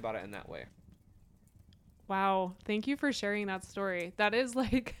to think about it in that way. Wow. Thank you for sharing that story. That is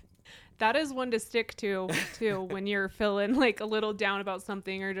like, that is one to stick to too when you're feeling like a little down about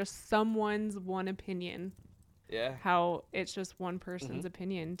something or just someone's one opinion. Yeah. How it's just one person's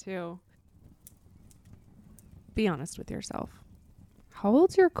opinion too. Be honest with yourself. How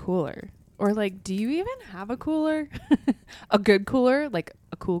old's your cooler? Or like, do you even have a cooler? A good cooler? Like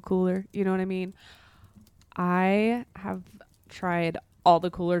a cool cooler? You know what I mean? I have tried all the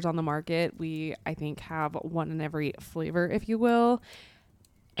coolers on the market. We, I think, have one in every flavor, if you will.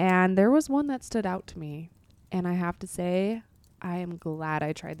 And there was one that stood out to me. And I have to say, I am glad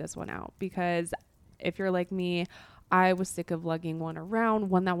I tried this one out, because if you're like me, I was sick of lugging one around,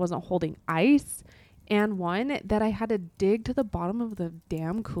 one that wasn't holding ice, and one that I had to dig to the bottom of the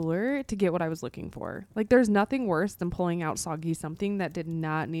damn cooler to get what I was looking for. Like, there's nothing worse than pulling out soggy something that did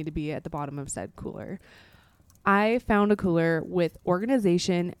not need to be at the bottom of said cooler. I found a cooler with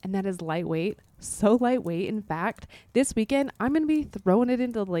organization, and that is lightweight. So lightweight. In fact, this weekend, I'm going to be throwing it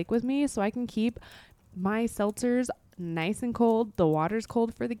into the lake with me so I can keep my seltzers nice and cold, the water's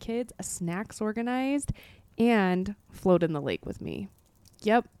cold for the kids, snacks organized, and float in the lake with me.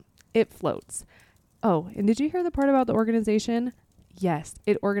 Yep, it floats. Oh, and did you hear the part about the organization? Yes,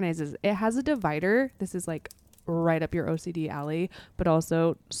 it organizes. It has a divider. This is like right up your OCD alley, but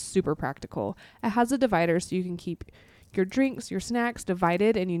also super practical. It has a divider so you can keep your drinks, your snacks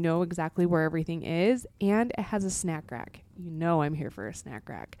divided, and you know exactly where everything is. And it has a snack rack. You know I'm here for a snack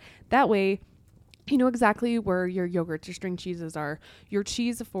rack. That way, you know exactly where your yogurts, your string cheeses are, your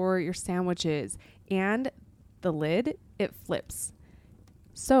cheese for your sandwiches, and the lid, it flips.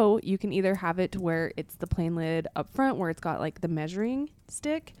 So you can either have it to where it's the plain lid up front where it's got like the measuring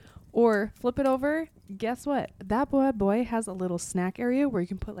stick, or flip it over. Guess what? That boy has a little snack area where you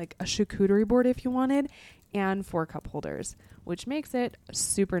can put like a charcuterie board if you wanted, and 4 cup holders, which makes it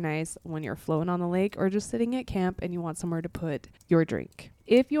super nice when you're floating on the lake or just sitting at camp and you want somewhere to put your drink.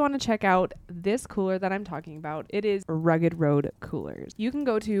 If you want to check out this cooler that I'm talking about, it is Rugged Road Coolers. You can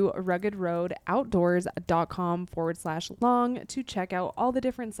go to ruggedroadoutdoors.com/long to check out all the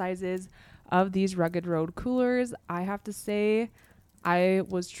different sizes of these Rugged Road coolers. I have to say, I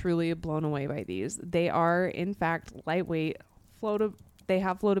was truly blown away by these. They are, in fact, lightweight, they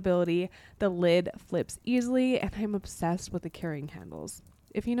have floatability, the lid flips easily, and I'm obsessed with the carrying handles.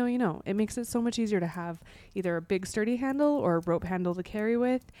 If you know, you know. It makes it so much easier to have either a big sturdy handle or a rope handle to carry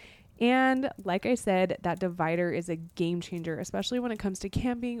with. And like I said, that divider is a game changer, especially when it comes to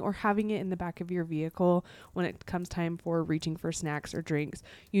camping or having it in the back of your vehicle when it comes time for reaching for snacks or drinks.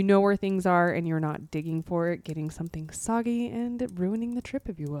 You know where things are and you're not digging for it, getting something soggy and ruining the trip,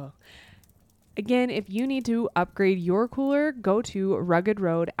 if you will. Again, if you need to upgrade your cooler, go to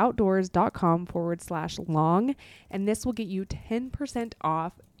ruggedroadoutdoors.com/long, and this will get you 10%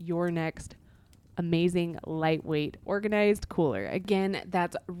 off your next amazing, lightweight, organized cooler. Again,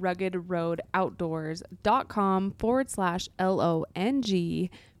 that's ruggedroadoutdoors.com/LONG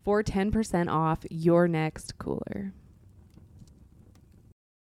for 10% off your next cooler.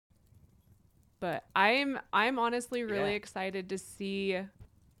 But I'm honestly really excited to see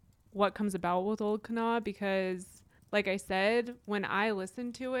what comes about with Old Kanawha, because like I said, when I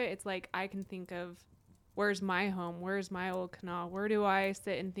listen to it, it's like I can think of, where's my home? Where's my Old Kanawha? Where do I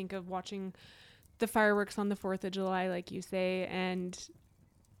sit and think of watching the fireworks on the 4th of July, like you say? And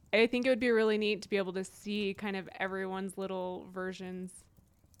I think it would be really neat to be able to see kind of everyone's little versions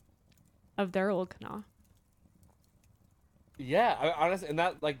of their Old Kanawha. Yeah, honestly, and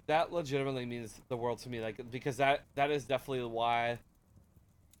that legitimately means the world to me, like, because that is definitely why,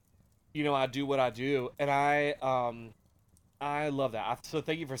 you know, I do what I do, and I love that. So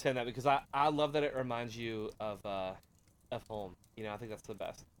thank you for saying that, because I love that it reminds you of home. You know, I think that's the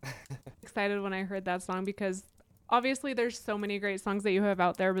best. Excited when I heard that song, because obviously there's so many great songs that you have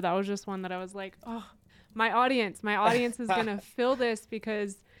out there, but that was just one that I was like, oh, my audience is going to feel this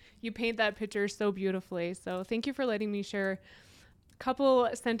because you paint that picture so beautifully. So thank you for letting me share a couple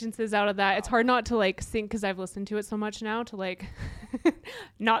sentences out of that. It's hard not to like sing because I've listened to it so much now to like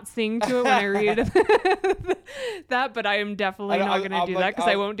not sing to it when I read that, but I am definitely not going to do that because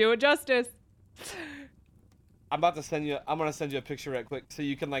I won't do it justice. I'm gonna send you a picture right quick so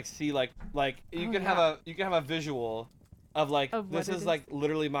you can like see like you can have a visual of like this is like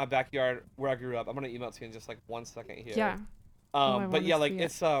literally my backyard where I grew up. I'm gonna email it to you in just like 1 second here. Yeah. But yeah, like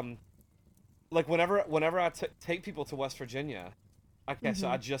it's like whenever I take people to West Virginia, okay, so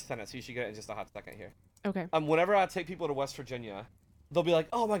I just sent it, so you should get it in just a hot second here. Okay. Whenever I take people to West Virginia, they'll be like,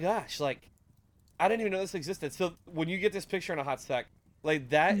 oh my gosh, like I didn't even know this existed. So when you get this picture in a hot sec, like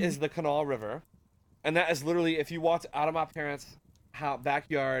that is the Kanawha River. And that is literally, if you walked out of my parents'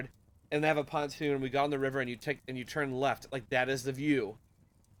 backyard and they have a pontoon and we got on the river and you turn left, like that is the view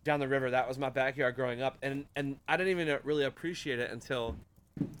down the river. That was my backyard growing up. And I didn't even really appreciate it until,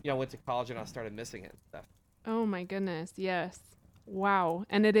 I went to college and I started missing it and stuff. Oh my goodness. Yes. Wow.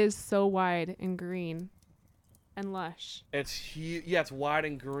 And it is so wide and green and lush. It's huge. Yeah, it's wide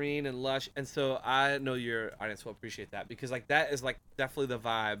and green and lush. And so I know your audience will appreciate that because like that is like definitely the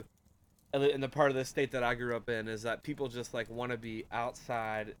vibe. In the part of the state that I grew up in is that people just like want to be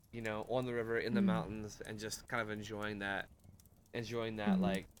outside, on the river, in the mountains, and just kind of enjoying that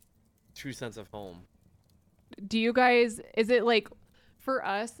like true sense of home. Do you guys, is it like for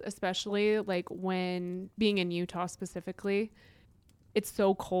us, especially like when being in Utah specifically, it's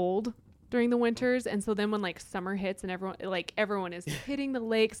so cold during the winters. And so then when like summer hits and everyone is hitting the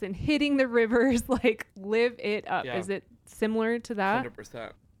lakes and hitting the rivers, like live it up. Yeah. Is it similar to that?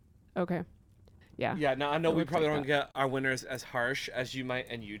 100%. Okay. Yeah. Yeah. Now I know we probably don't get our winters as harsh as you might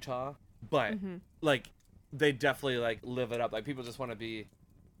in Utah, but like they definitely like live it up. Like people just want to be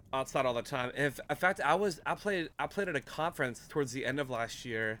outside all the time. In fact, I played at a conference towards the end of last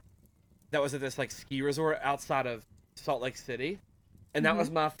year that was at this like ski resort outside of Salt Lake City. And that was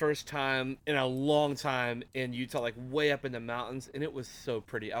my first time in a long time in Utah, like way up in the mountains. And it was so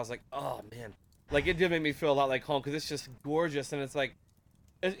pretty. I was like, oh man, like it did make me feel a lot like home because it's just gorgeous. And it's like,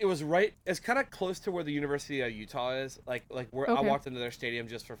 it was right. It's kind of close to where the University of Utah is. Like where I walked into their stadium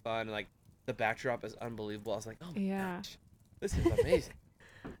just for fun. And like the backdrop is unbelievable. I was like, oh my gosh, this is amazing.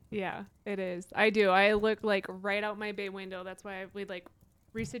 Yeah, it is. I do. I look like right out my bay window. That's why we like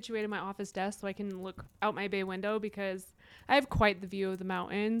resituated my office desk so I can look out my bay window because I have quite the view of the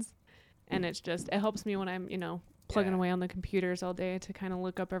mountains, and it helps me when I'm plugging away on the computers all day to kind of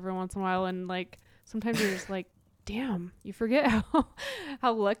look up every once in a while, and like sometimes you're just like, damn, you forget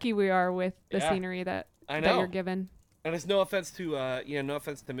how lucky we are with the scenery that you're given. And it's no offense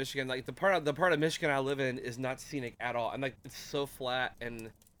to Michigan. Like the part of Michigan I live in is not scenic at all. And like it's so flat, and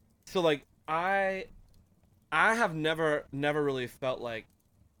so like I have never really felt like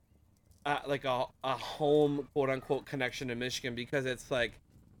a home quote unquote connection to Michigan because it's like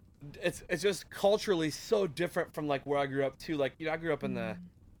it's just culturally so different from like where I grew up too. Like I grew up in the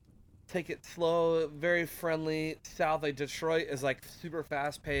take it slow, very friendly South. Like Detroit is like super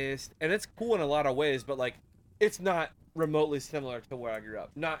fast paced, and it's cool in a lot of ways, but like it's not remotely similar to where I grew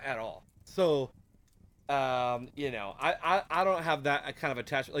up, not at all. So, I don't have that kind of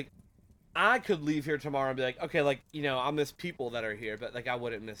attachment. Like I could leave here tomorrow and be like, okay, like I miss people that are here, but like I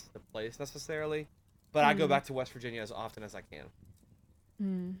wouldn't miss the place necessarily. But I go back to West Virginia as often as I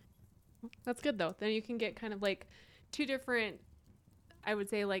can. That's good though. Then you can get kind of like two different, I would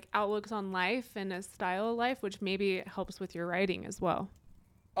say, like outlooks on life and a style of life, which maybe helps with your writing as well.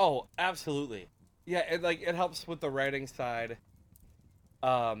 Oh, absolutely. Yeah, it helps with the writing side,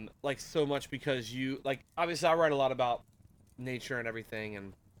 like so much because you like obviously I write a lot about nature and everything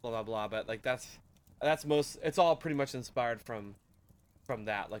and blah blah blah, but like that's it's all pretty much inspired from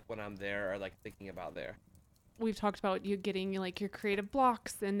that, like when I'm there or like thinking about there. We've talked about you getting like your creative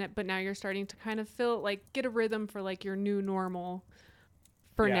blocks but now you're starting to kind of get a rhythm for like your new normal.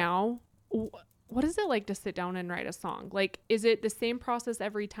 For now, what is it like to sit down and write a song? Like, is it the same process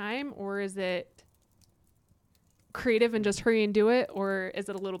every time, or is it creative and just hurry and do it, or is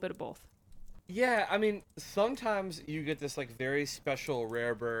it a little bit of both? Yeah, I mean, sometimes you get this like very special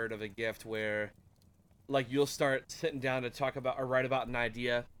rare bird of a gift where like you'll start sitting down to talk about or write about an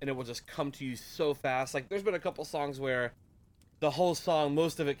idea and it will just come to you so fast. Like there's been a couple songs where the whole song,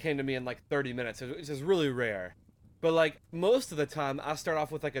 most of it came to me in like 30 minutes, which is really rare. But like most of the time I start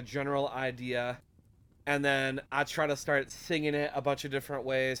off with like a general idea and then I try to start singing it a bunch of different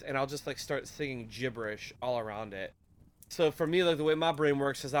ways and I'll just like start singing gibberish all around it. So for me, like the way my brain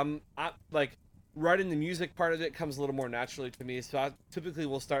works is I like writing the music part of it comes a little more naturally to me. So I typically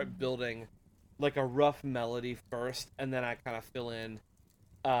will start building like a rough melody first, and then I kind of fill in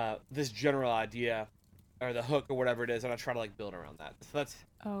this general idea or the hook or whatever it is, and I try to like build around that. So that's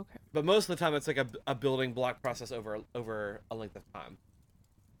Okay. but most of the time it's like a building block process over a length of time.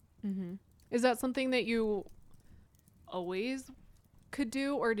 Mm-hmm. Is that something that you always could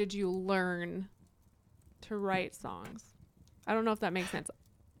do, or did you learn to write songs? I don't know if that makes sense.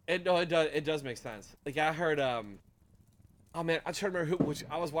 It does make sense. Like I heard oh man, I'm trying to remember which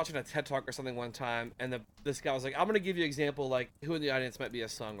I was watching a TED talk or something one time, and this guy was like, I'm gonna give you an example like who in the audience might be a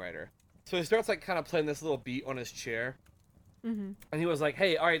songwriter. So he starts like kind of playing this little beat on his chair, Mm-hmm. and he was like,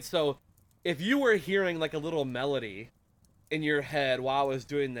 hey, all right, so if you were hearing like a little melody in your head while I was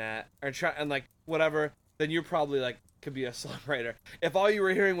doing that, and like whatever, then you probably like could be a songwriter. If all you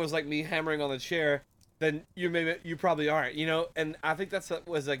were hearing was like me hammering on the chair, then you probably aren't, you know. And I think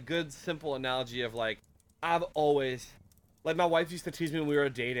was a good simple analogy of like I've always like my wife used to tease me when we were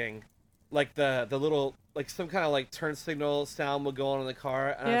dating, like the little like some kind of like turn signal sound would go on in the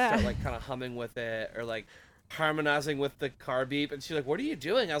car, and I'd start like kind of humming with it or like harmonizing with the car beep, and she's like, what are you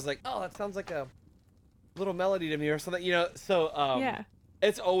doing? I was like, oh, that sounds like a little melody to me or something, you know. So Yeah.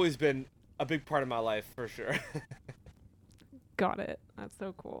 it's always been a big part of my life for sure. Got it. That's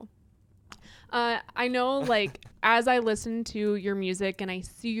so cool. I know, like, as I listen to your music and I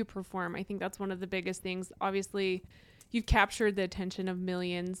see you perform, I think that's one of the biggest things. Obviously, you've captured the attention of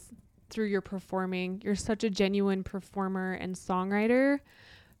millions through your performing. You're such a genuine performer and songwriter,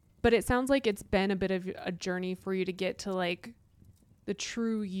 but it sounds like it's been a bit of a journey for you to get to, like, the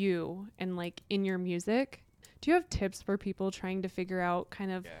true you and, like, in your music. Do you have tips for people trying to figure out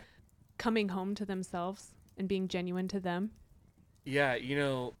kind of coming home to themselves and being genuine to them? Yeah, you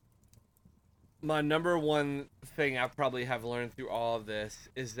know, my number one thing I probably have learned through all of this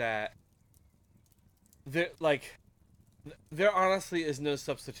is that there honestly is no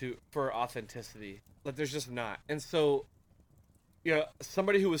substitute for authenticity. Like there's just not. And so, you know,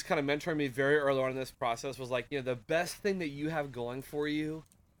 somebody who was kind of mentoring me very early on in this process was like, you know, the best thing that you have going for you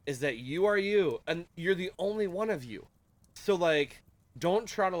is that you are you and you're the only one of you. So like, don't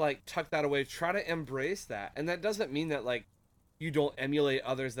try to like tuck that away. Try to embrace that. And that doesn't mean that like you don't emulate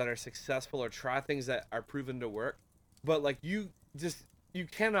others that are successful or try things that are proven to work, but like you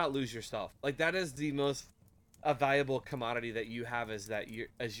cannot lose yourself. Like that is the most valuable commodity that you have, is that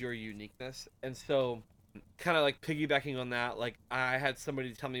your uniqueness. And so kind of like piggybacking on that, like I had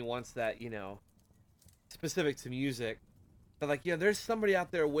somebody tell me once that, you know, specific to music, that like, yeah, there's somebody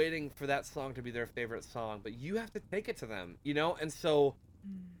out there waiting for that song to be their favorite song, but you have to take it to them, you know. And so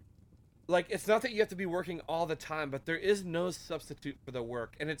like, it's not that you have to be working all the time, but there is no substitute for the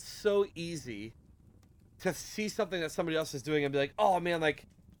work. And it's so easy to see something that somebody else is doing and be like, oh man, like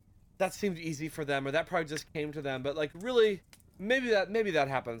that seemed easy for them, or that probably just came to them. But like, really, maybe that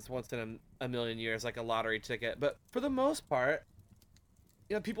happens once in a million years, like a lottery ticket. But for the most part,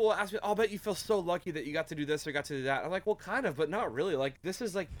 you know, people will ask me, oh, I'll bet you feel so lucky that you got to do this or got to do that. I'm like, well, kind of, but not really. Like, this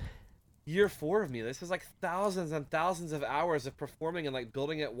is like year 4 of me. This is like thousands and thousands of hours of performing and like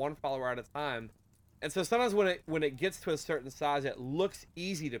building it one follower at a time. And so sometimes when it gets to a certain size, it looks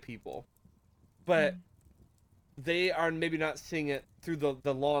easy to people, but they are maybe not seeing it through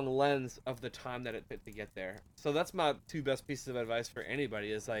the long lens of the time that it took to get there. So that's my 2 best pieces of advice for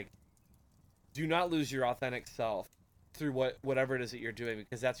anybody is like, do not lose your authentic self through whatever it is that you're doing,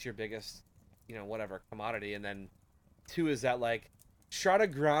 because that's your biggest, you know, whatever commodity. And then 2 is that like, try to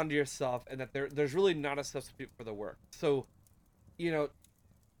ground yourself, and that there's really not a substitute for the work. So, you know,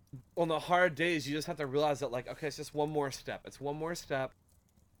 on the hard days, you just have to realize that like, okay, it's just one more step. It's one more step.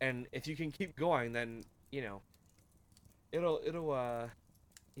 And if you can keep going, then, you know, it'll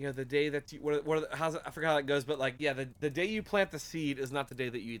you know, the day that you, I forgot how it goes, but like, yeah, the day you plant the seed is not the day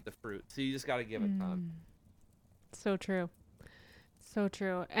that you eat the fruit. So you just got to give it time. So true. So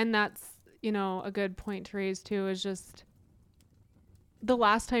true. And that's, you know, a good point to raise too, is just the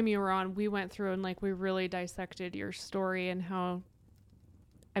last time you were on, we went through and like we really dissected your story and how,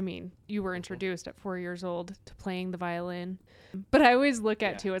 I mean, you were introduced at 4 years old to playing the violin. But I always look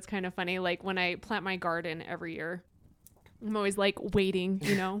at too, it's kind of funny, like when I plant my garden every year, I'm always like waiting,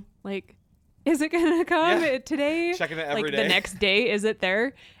 you know, like, is it gonna come today? Checking it every like day. The next day, is it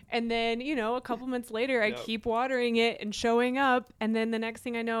there? And then, you know, a couple months later, I keep watering it and showing up. And then the next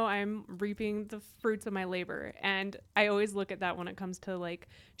thing I know, I'm reaping the fruits of my labor. And I always look at that when it comes to like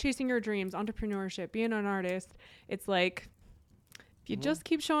chasing your dreams, entrepreneurship, being an artist. It's like, if you just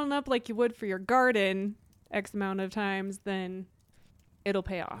keep showing up like you would for your garden X amount of times, then it'll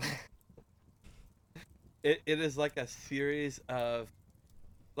pay off. It is like a series of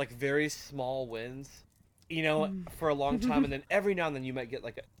like very small wins, you know, Mm. for a long time, and then every now and then you might get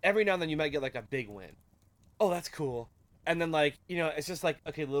like a big win. Oh, that's cool. And then like, you know, it's just like,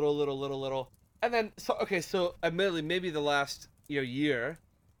 okay, little, and then so admittedly maybe the last, you know, year,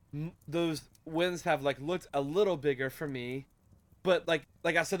 those wins have like looked a little bigger for me, but like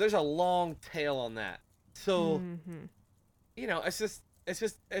I said, there's a long tail on that. So, Mm-hmm. you know, it's just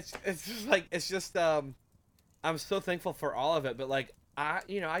like it's just I'm so thankful for all of it. But like I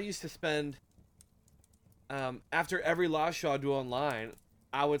used to spend after every live show I do online,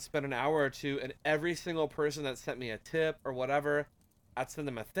 I would spend an hour or two, and every single person that sent me a tip or whatever, I'd send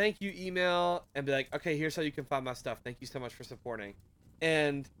them a thank you email and be like, okay, here's how you can find my stuff. Thank you so much for supporting.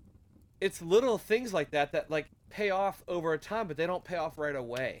 And it's little things like that that like pay off over time, but they don't pay off right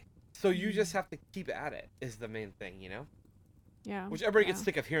away. So you just have to keep at it is the main thing, you know? Yeah. Which everybody Yeah. gets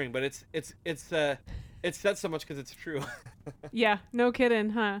sick of hearing, but it's said so much because it's true. Yeah, no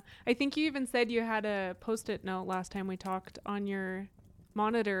kidding, huh? I think you even said you had a post-it note last time we talked on your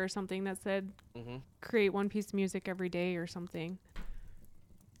monitor or something that said Mm-hmm. create one piece of music every day or something.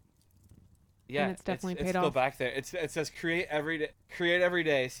 Yeah, And it's definitely it's paid still off. back there. It says create every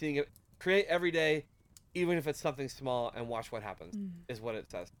day, seeing it, create every day, even if it's something small, and watch what happens. Mm. Is what it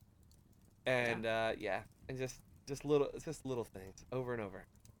says. And yeah, and just little things over and over.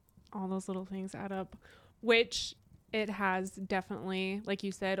 All those little things add up, which it has definitely, like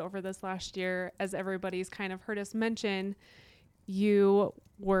you said, over this last year, as everybody's kind of heard us mention, you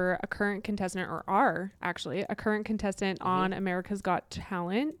were a current contestant, or are actually a current contestant on America's Got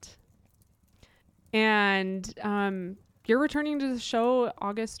Talent. And you're returning to the show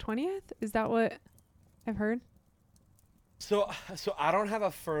August 20th. Is that what I've heard? So I don't have a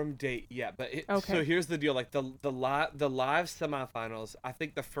firm date yet, but so here's the deal: like the live semifinals, I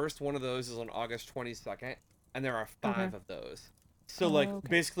think the first one of those is on August 22nd, and there are 5 of those. So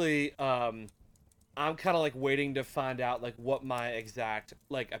basically, I'm kind of like waiting to find out like what my exact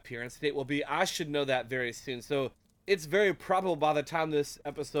like appearance date will be. I should know that very soon. So it's very probable by the time this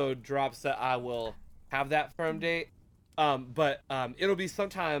episode drops that I will have that firm date. But it'll be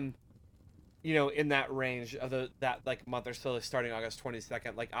sometime, you know, in that range of that like month or so, starting August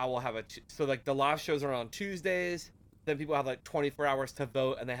 22nd. Like I will have so like the live shows are on Tuesdays. Then people have like 24 hours to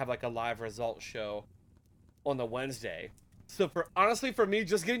vote, and they have like a live results show on the Wednesday. So honestly for me,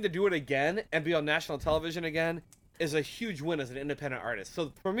 just getting to do it again and be on national television again is a huge win as an independent artist.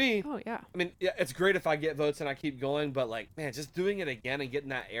 So for me, Oh, yeah. I mean, yeah, it's great if I get votes and I keep going, but like, man, just doing it again and getting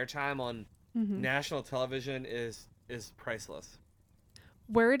that airtime on national television is priceless.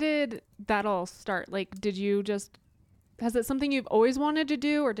 Where did that all start? Like, has it something you've always wanted to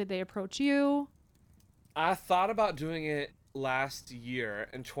do, or did they approach you? I thought about doing it last year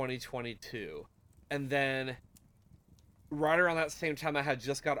in 2022, and then right around that same time I had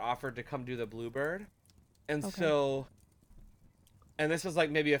just got offered to come do the Bluebird. And so, and this was like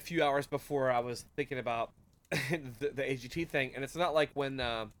maybe a few hours before I was thinking about the AGT thing. And it's not like when,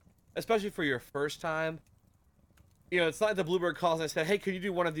 especially for your first time, you know, it's not like the Bluebird calls and said, hey, can you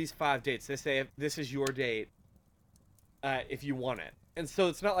do one of these 5 dates? They say, this is your date, if you want it. And so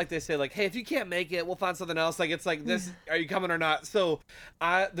it's not like they say like, hey, if you can't make it, we'll find something else. Like, it's like this, are you coming or not? So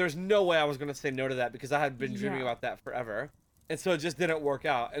there's no way I was going to say no to that, because I had been dreaming about that forever. And so it just didn't work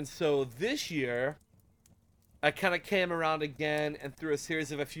out. And so this year I kind of came around again, and through a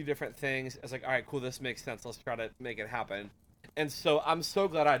series of a few different things, I was like, all right, cool, this makes sense. Let's try to make it happen. And so I'm so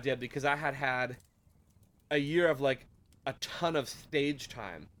glad I did, because I had a year of like a ton of stage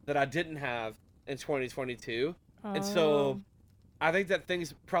time that I didn't have in 2022. And so I think that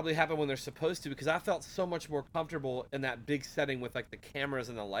things probably happen when they're supposed to, because I felt so much more comfortable in that big setting with like the cameras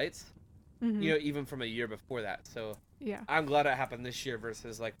and the lights, you know, even from a year before that. So Yeah. I'm glad it happened this year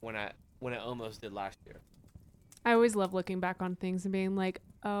versus like when it almost did last year. I always love looking back on things and being like,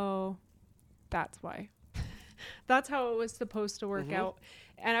 oh, that's why. That's how it was supposed to work out.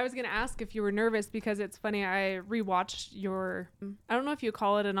 And I was going to ask if you were nervous, because it's funny. I rewatched I don't know if you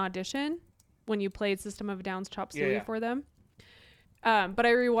call it an audition when you played System of a Down's Chop Suey for them. But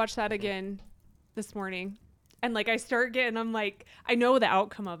I rewatched that again this morning. And like, I'm like, I know the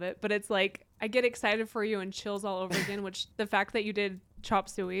outcome of it, but it's like, I get excited for you and chills all over again, which the fact that you did Chop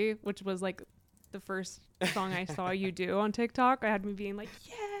Suey, which was like the first song I saw you do on TikTok, I had me being like,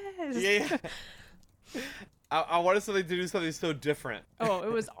 yes. Yeah. I wanted something to do something so different. Oh,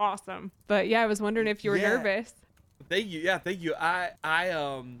 it was awesome. But yeah, I was wondering if you were nervous. Thank you. Yeah, thank you. I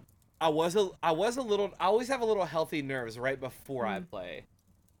always have a little healthy nerves right before I play.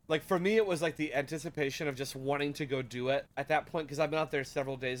 Like for me, it was like the anticipation of just wanting to go do it at that point, because I've been out there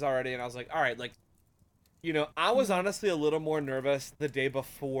several days already, and I was like, all right, like I was honestly a little more nervous the day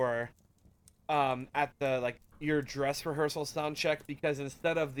before, at the your dress rehearsal sound check, because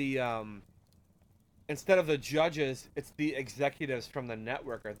instead of the judges, it's the executives from the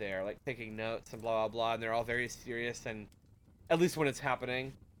network are there, like taking notes and blah blah blah, and they're all very serious, and at least when it's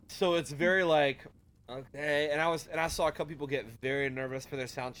happening, so it's very like, okay, and I saw a couple people get very nervous for their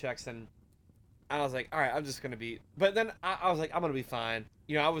sound checks, and I was like, all right, I'm just gonna be. But then I was like, I'm gonna be fine.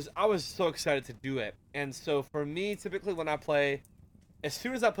 I was so excited to do it, and so for me, typically when I play, as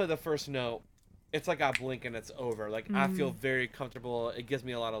soon as I play the first note, it's like I blink and it's over. Like I feel very comfortable. It gives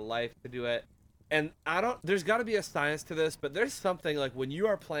me a lot of life to do it, and I don't. There's got to be a science to this, but there's something like when you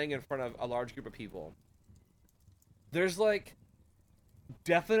are playing in front of a large group of people, there's like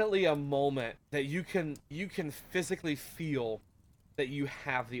definitely a moment that you can physically feel that you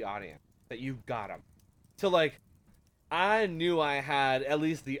have the audience, that you got them. So like I knew I had at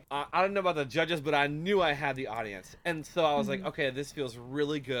least I don't know about the judges, but I knew I had the audience. And so I was like, okay, this feels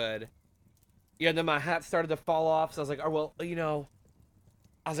really good. Yeah, and then my hat started to fall off, so I was like, oh well, I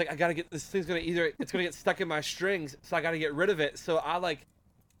was like, I gotta get this thing's gonna it's gonna get stuck in my strings, so I gotta get rid of it. So I like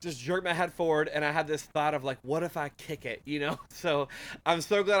just jerked my head forward, and I had this thought of like, what if I kick it, So I'm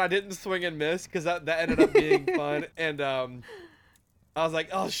so glad I didn't swing and miss, because that ended up being fun. And I was like,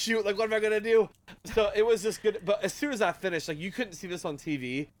 oh shoot, like what am I gonna do? So it was just good. But as soon as I finished, like you couldn't see this on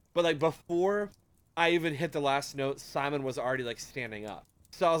TV, but like before I even hit the last note, Simon was already like standing up.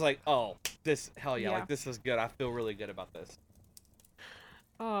 So I was like, oh, hell yeah, like this is good. I feel really good about this.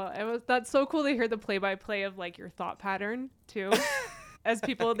 Oh, that's so cool to hear the play-by-play of like your thought pattern too. As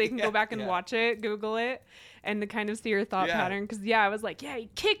people, they can go back and watch it, Google it, and to kind of see your thought pattern. Because I was like, he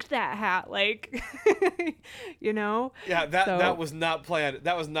kicked that hat, like, Yeah, that was not planned.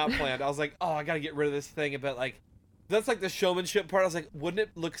 That was not planned. I was like, oh, I gotta get rid of this thing. But like, that's like the showmanship part. I was like, wouldn't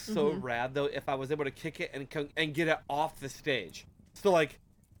it look so rad though if I was able to kick it and get it off the stage? So like,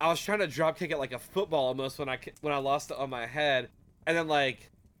 I was trying to drop kick it like a football almost when I lost it on my head, and then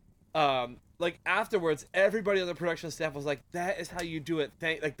like afterwards, everybody on the production staff was like, that is how you do it.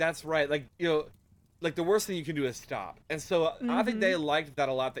 Like that's right. Like like the worst thing you can do is stop. And so I think they liked that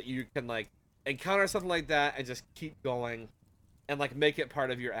a lot, that you can like encounter something like that and just keep going, and like make it part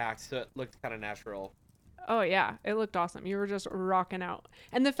of your act, so it looked kind of natural. Oh yeah, it looked awesome. You were just rocking out,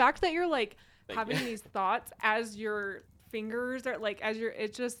 and the fact that you're like having these thoughts as your fingers are like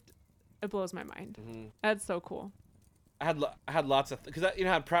it blows my mind. That's so cool. I had lots of because I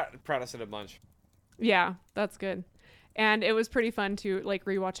had practiced it a bunch. Yeah, that's good, and it was pretty fun to like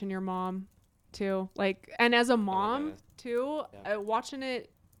rewatching your mom, too. Like, and as a mom too, watching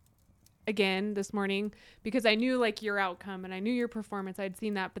it again this morning, because I knew like your outcome and I knew your performance. I'd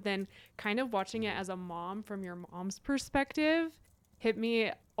seen that, but then kind of watching it as a mom from your mom's perspective hit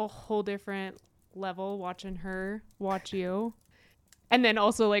me a whole different level. Watching her watch you. And then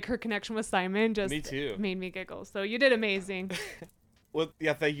also like her connection with Simon just made me giggle. So you did amazing. Well,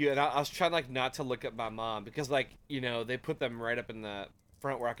 yeah, thank you. And I was trying like not to look at my mom, because like, they put them right up in the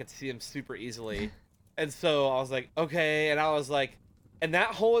front where I could see them super easily. And so I was like, okay. And I was like, and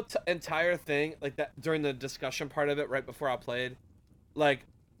that whole entire thing, like that during the discussion part of it, right before I played, like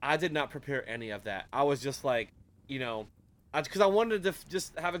I did not prepare any of that. I was just like, because I wanted to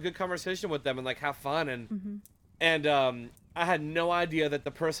just have a good conversation with them and like have fun. And I had no idea that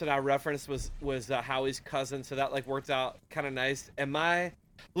the person I referenced was Howie's cousin, so that like worked out kind of nice. And my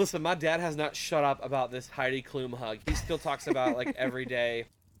dad has not shut up about this Heidi Klum hug. He still talks about it like every day.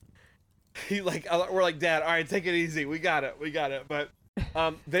 We're like, Dad, all right, take it easy. We got it. But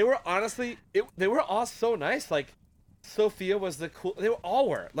they were honestly, they were all so nice. Like Sophia was they all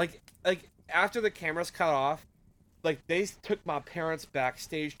were like after the cameras cut off, like they took my parents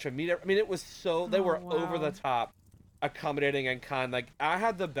backstage to meet. I mean, it was so they were over the top accommodating and kind. Like I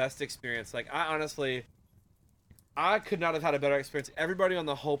had the best experience. Like I could not have had a better experience. Everybody on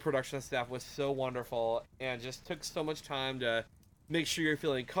the whole production staff was so wonderful and just took so much time to make sure you're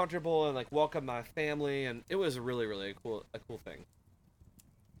feeling comfortable and like welcome my family, and it was really, really a cool thing.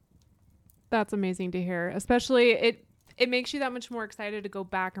 That's amazing to hear. Especially it makes you that much more excited to go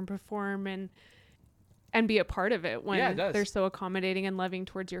back and perform and be a part of it when they're so accommodating and loving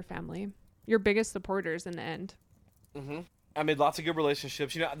towards your family. Your biggest supporters in the end. I made lots of good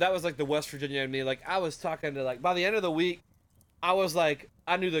relationships. That was like the West Virginia in me. Like I was talking to like by the end of the week, I was like,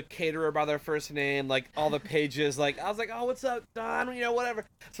 I knew the caterer by their first name, like all the pages. Like I was like, oh, what's up, Don? Whatever.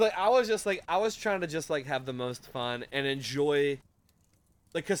 So like I was trying to just like have the most fun and enjoy.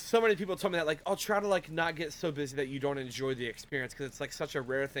 Like, because so many people told me that, like, I'll try to like not get so busy that you don't enjoy the experience, because it's like such a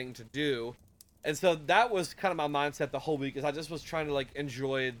rare thing to do. And so that was kind of my mindset the whole week, is I just was trying to like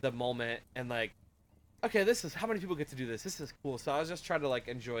enjoy the moment and like okay, this is how many people get to do this. This is cool. So I was just trying to like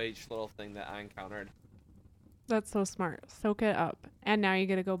enjoy each little thing that I encountered. That's so smart. Soak it up. And now you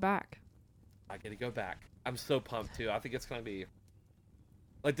get to go back. I get to go back. I'm so pumped too. I think it's gonna be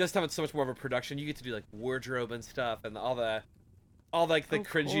like this time. It's so much more of a production. You get to do like wardrobe and stuff, and all like the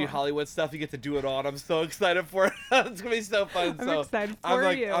cringy cool. Hollywood stuff. You get to do it all. And I'm so excited for it. It's gonna be so fun. I'm so excited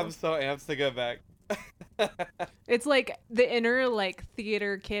for you. I'm so amped to go back. It's like the inner like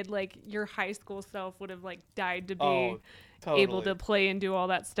theater kid, like your high school self would have like died to be totally. able to play and do all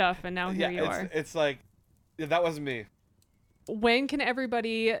that stuff, and now here you are. It's like that wasn't me. When can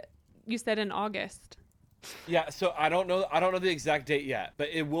everybody? You said in August. Yeah, so I don't know the exact date yet, but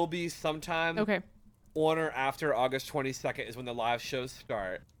it will be sometime Okay. on or after August 22nd is when the live shows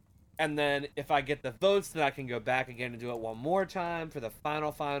start. And then if I get the votes, then I can go back again and do it one more time for the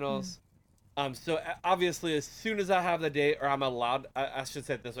finals. So obviously as soon as I have the date, or I'm allowed, I should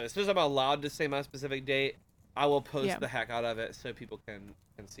say it this way, as soon as I'm allowed to say my specific date, I will post the heck out of it so people can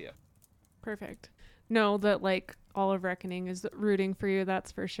see it. Perfect. Know that like all of Reckoning is rooting for you,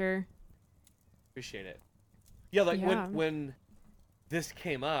 that's for sure. Appreciate it. Yeah, like when this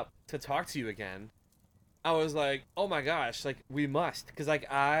came up to talk to you again, I was like, oh my gosh, like we must, because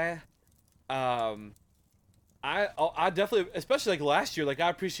like I definitely, especially like last year, like I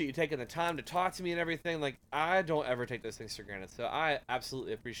appreciate you taking the time to talk to me and everything. Like I don't ever take those things for granted, so I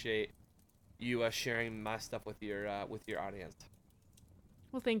absolutely appreciate you sharing my stuff with your audience.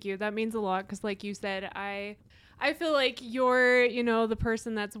 Well, thank you. That means a lot because, like you said, I feel like you're, the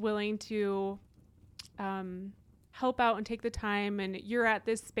person that's willing to help out and take the time, and you're at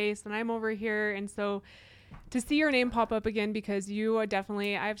this space and I'm over here, and so to see your name pop up again, because you are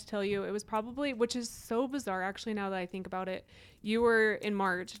definitely, I have to tell you, it was probably, which is so bizarre actually now that I think about it, you were in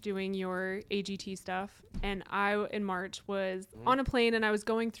March doing your AGT stuff, and I in March was on a plane, and I was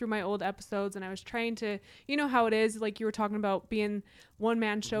going through my old episodes, and I was trying to, you know how it is, like you were talking about being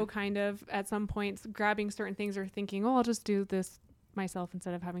one-man show kind of at some points, grabbing certain things or thinking, oh, I'll just do this myself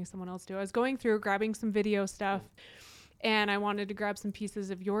instead of having someone else do it. I was going through grabbing some video stuff, and I wanted to grab some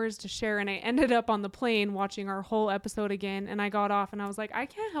pieces of yours to share, and I ended up on the plane watching our whole episode again, and I got off and I was like, I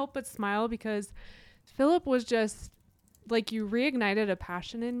can't help but smile because Philip was just like, you reignited a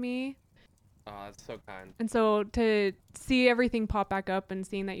passion in me. Oh, that's so kind. And so to see everything pop back up and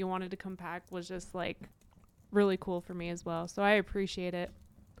seeing that you wanted to come back was just like really cool for me as well. So I appreciate it.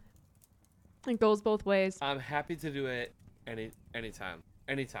 It goes both ways. I'm happy to do it anytime.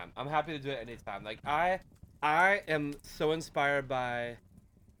 I'm happy to do it anytime. Like I am so inspired by,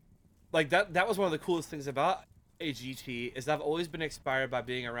 like, that was one of the coolest things about AGT is I've always been inspired by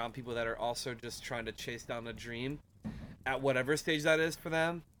being around people that are also just trying to chase down a dream at whatever stage that is for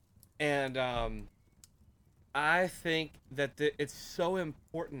them. And I think that it's so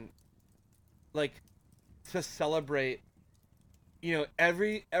important, like, to celebrate,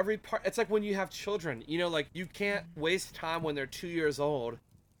 every part. It's like when you have children, like you can't waste time when they're 2 years old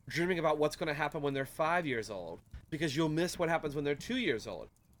dreaming about what's going to happen when they're 5 years old, because you'll miss what happens when they're 2 years old.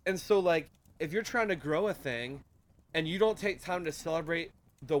 And so, like, if you're trying to grow a thing and you don't take time to celebrate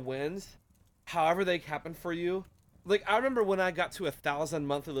the wins, however they happen for you, like, I remember when I got to 1,000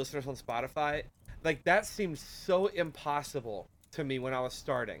 monthly listeners on Spotify, like, that seemed so impossible to me when I was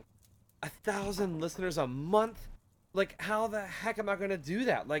starting. 1,000 listeners a month? Like, how the heck am I going to do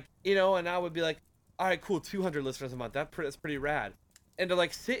that? Like, and I would be like, all right, cool, 200 listeners a month. That's pretty rad. And to,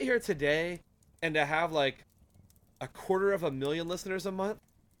 like, sit here today and to have, like, 250,000 listeners a month,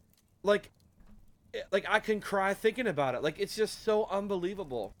 like I can cry thinking about it. Like, it's just so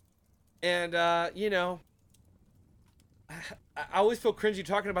unbelievable. And, I always feel cringy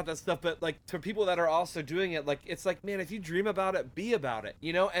talking about that stuff, but, like, to people that are also doing it, like, it's like, man, if you dream about it, be about it,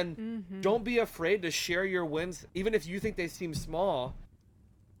 and don't be afraid to share your wins, even if you think they seem small.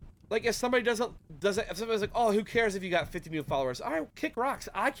 Like, if somebody doesn't, if somebody's like, oh, who cares if you got 50 new followers? All right, kick rocks.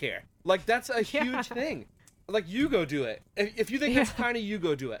 I care. Like, that's a huge thing. Like, you go do it. If you think it's tiny, you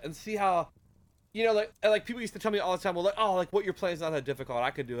go do it and see how, like people used to tell me all the time, well, like, oh, like, what you're playing is not that difficult.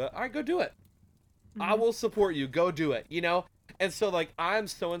 I could do it. All right, go do it. I will support you. Go do it, And so, like, I'm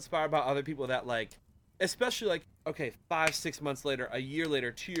so inspired by other people that, like, especially, like, okay, 5-6 months later, a year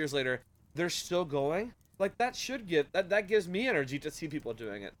later, 2 years later, they're still going. Like, that gives me energy to see people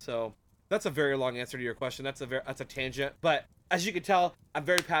doing it. So that's a very long answer to your question. That's a tangent. But as you can tell, I'm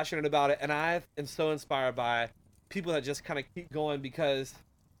very passionate about it. And I am so inspired by people that just kind of keep going, because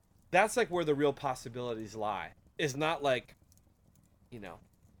that's, like, where the real possibilities lie. Is not like,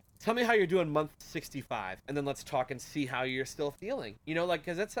 tell me how you're doing month 65, and then let's talk and see how you're still feeling. Like,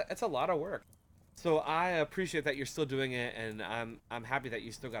 because it's a lot of work. So I appreciate that you're still doing it, and I'm happy that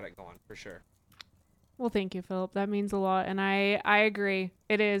you still got it going, for sure. Well, thank you, Philip. That means a lot. And I agree.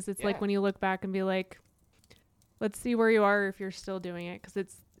 It is. It's like when you look back and be like, let's see where you are if you're still doing it. Cause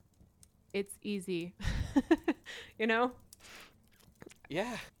it's easy, you know?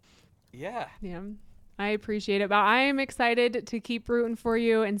 Yeah. Yeah. I appreciate it, but I am excited to keep rooting for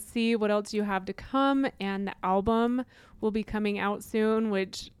you and see what else you have to come. And the album will be coming out soon,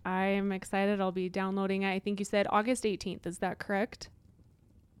 which I am excited. I'll be downloading it. I think you said August 18th. Is that correct?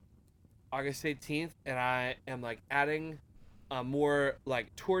 August 18th, and I am like adding more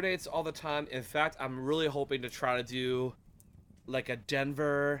like tour dates all the time. In fact, I'm really hoping to try to do like a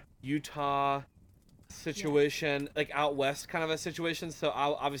Denver, Utah situation, like out west kind of a situation. So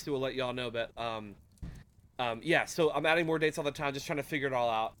I'll obviously will let y'all know, but yeah, so I'm adding more dates all the time, just trying to figure it all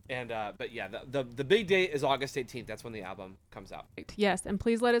out. And but yeah, the big date is August 18th. That's when the album comes out. Yes, and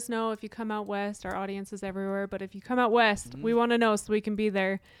please let us know if you come out west. Our audience is everywhere, but if you come out west, we want to know so we can be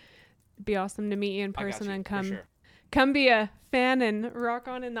there. It'd be awesome to meet you in person and come be a fan and rock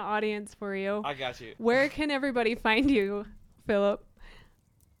on in the audience for you. I got you. Where can everybody find you, Philip?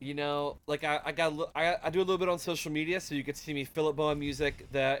 You know, like I do a little bit on social media, so you can see me, Philip Bowen Music.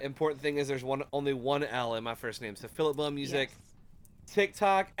 The important thing is there's only one L in my first name, so Philip Bowen Music. Yes.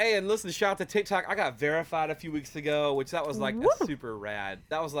 TikTok. Hey, and listen, shout out to TikTok. I got verified a few weeks ago, which that was like a super rad.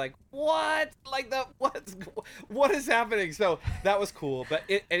 That was like, what? Like what is happening? So that was cool. But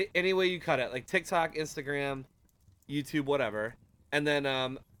any way you cut it, like TikTok, Instagram, YouTube, whatever. And then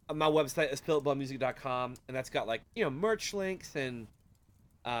my website is philipbowenmusic.com, and that's got like, you know, merch links and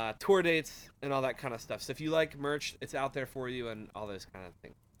tour dates and all that kind of stuff. So if you like merch, it's out there for you and all those kind of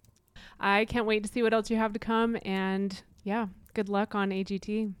things. I can't wait to see what else you have to come, and yeah, good luck on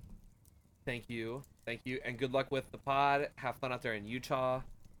AGT. Thank you, and good luck with the pod. Have fun out there in Utah.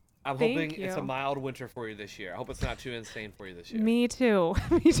 I'm hoping it's a mild winter for you this year. I hope it's not too insane for you this year. Me too.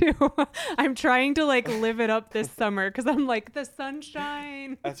 I'm trying to like live it up this summer because I'm like the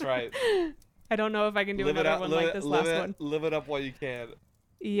sunshine. That's right. I don't know if I can do another one like this last one. Live it up while you can.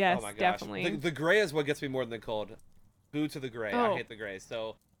 Yes, oh my gosh. Definitely. The gray is what gets me more than the cold. Boo to the gray. I hate the gray.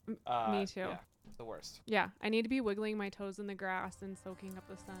 So me too. Yeah, it's the worst. Yeah, I need to be wiggling my toes in the grass and soaking up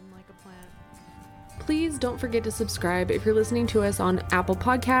the sun like a plant. Please don't forget to subscribe. If you're listening to us on Apple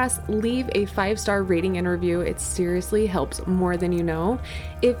Podcasts, leave a 5-star rating and review. It seriously helps more than you know.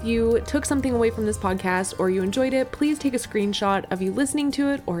 If you took something away from this podcast or you enjoyed it, please take a screenshot of you listening to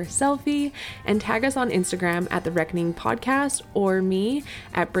it or a selfie and tag us on Instagram at The Reckoning Podcast or me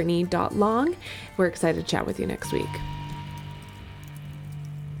at Brittany.long. We're excited to chat with you next week.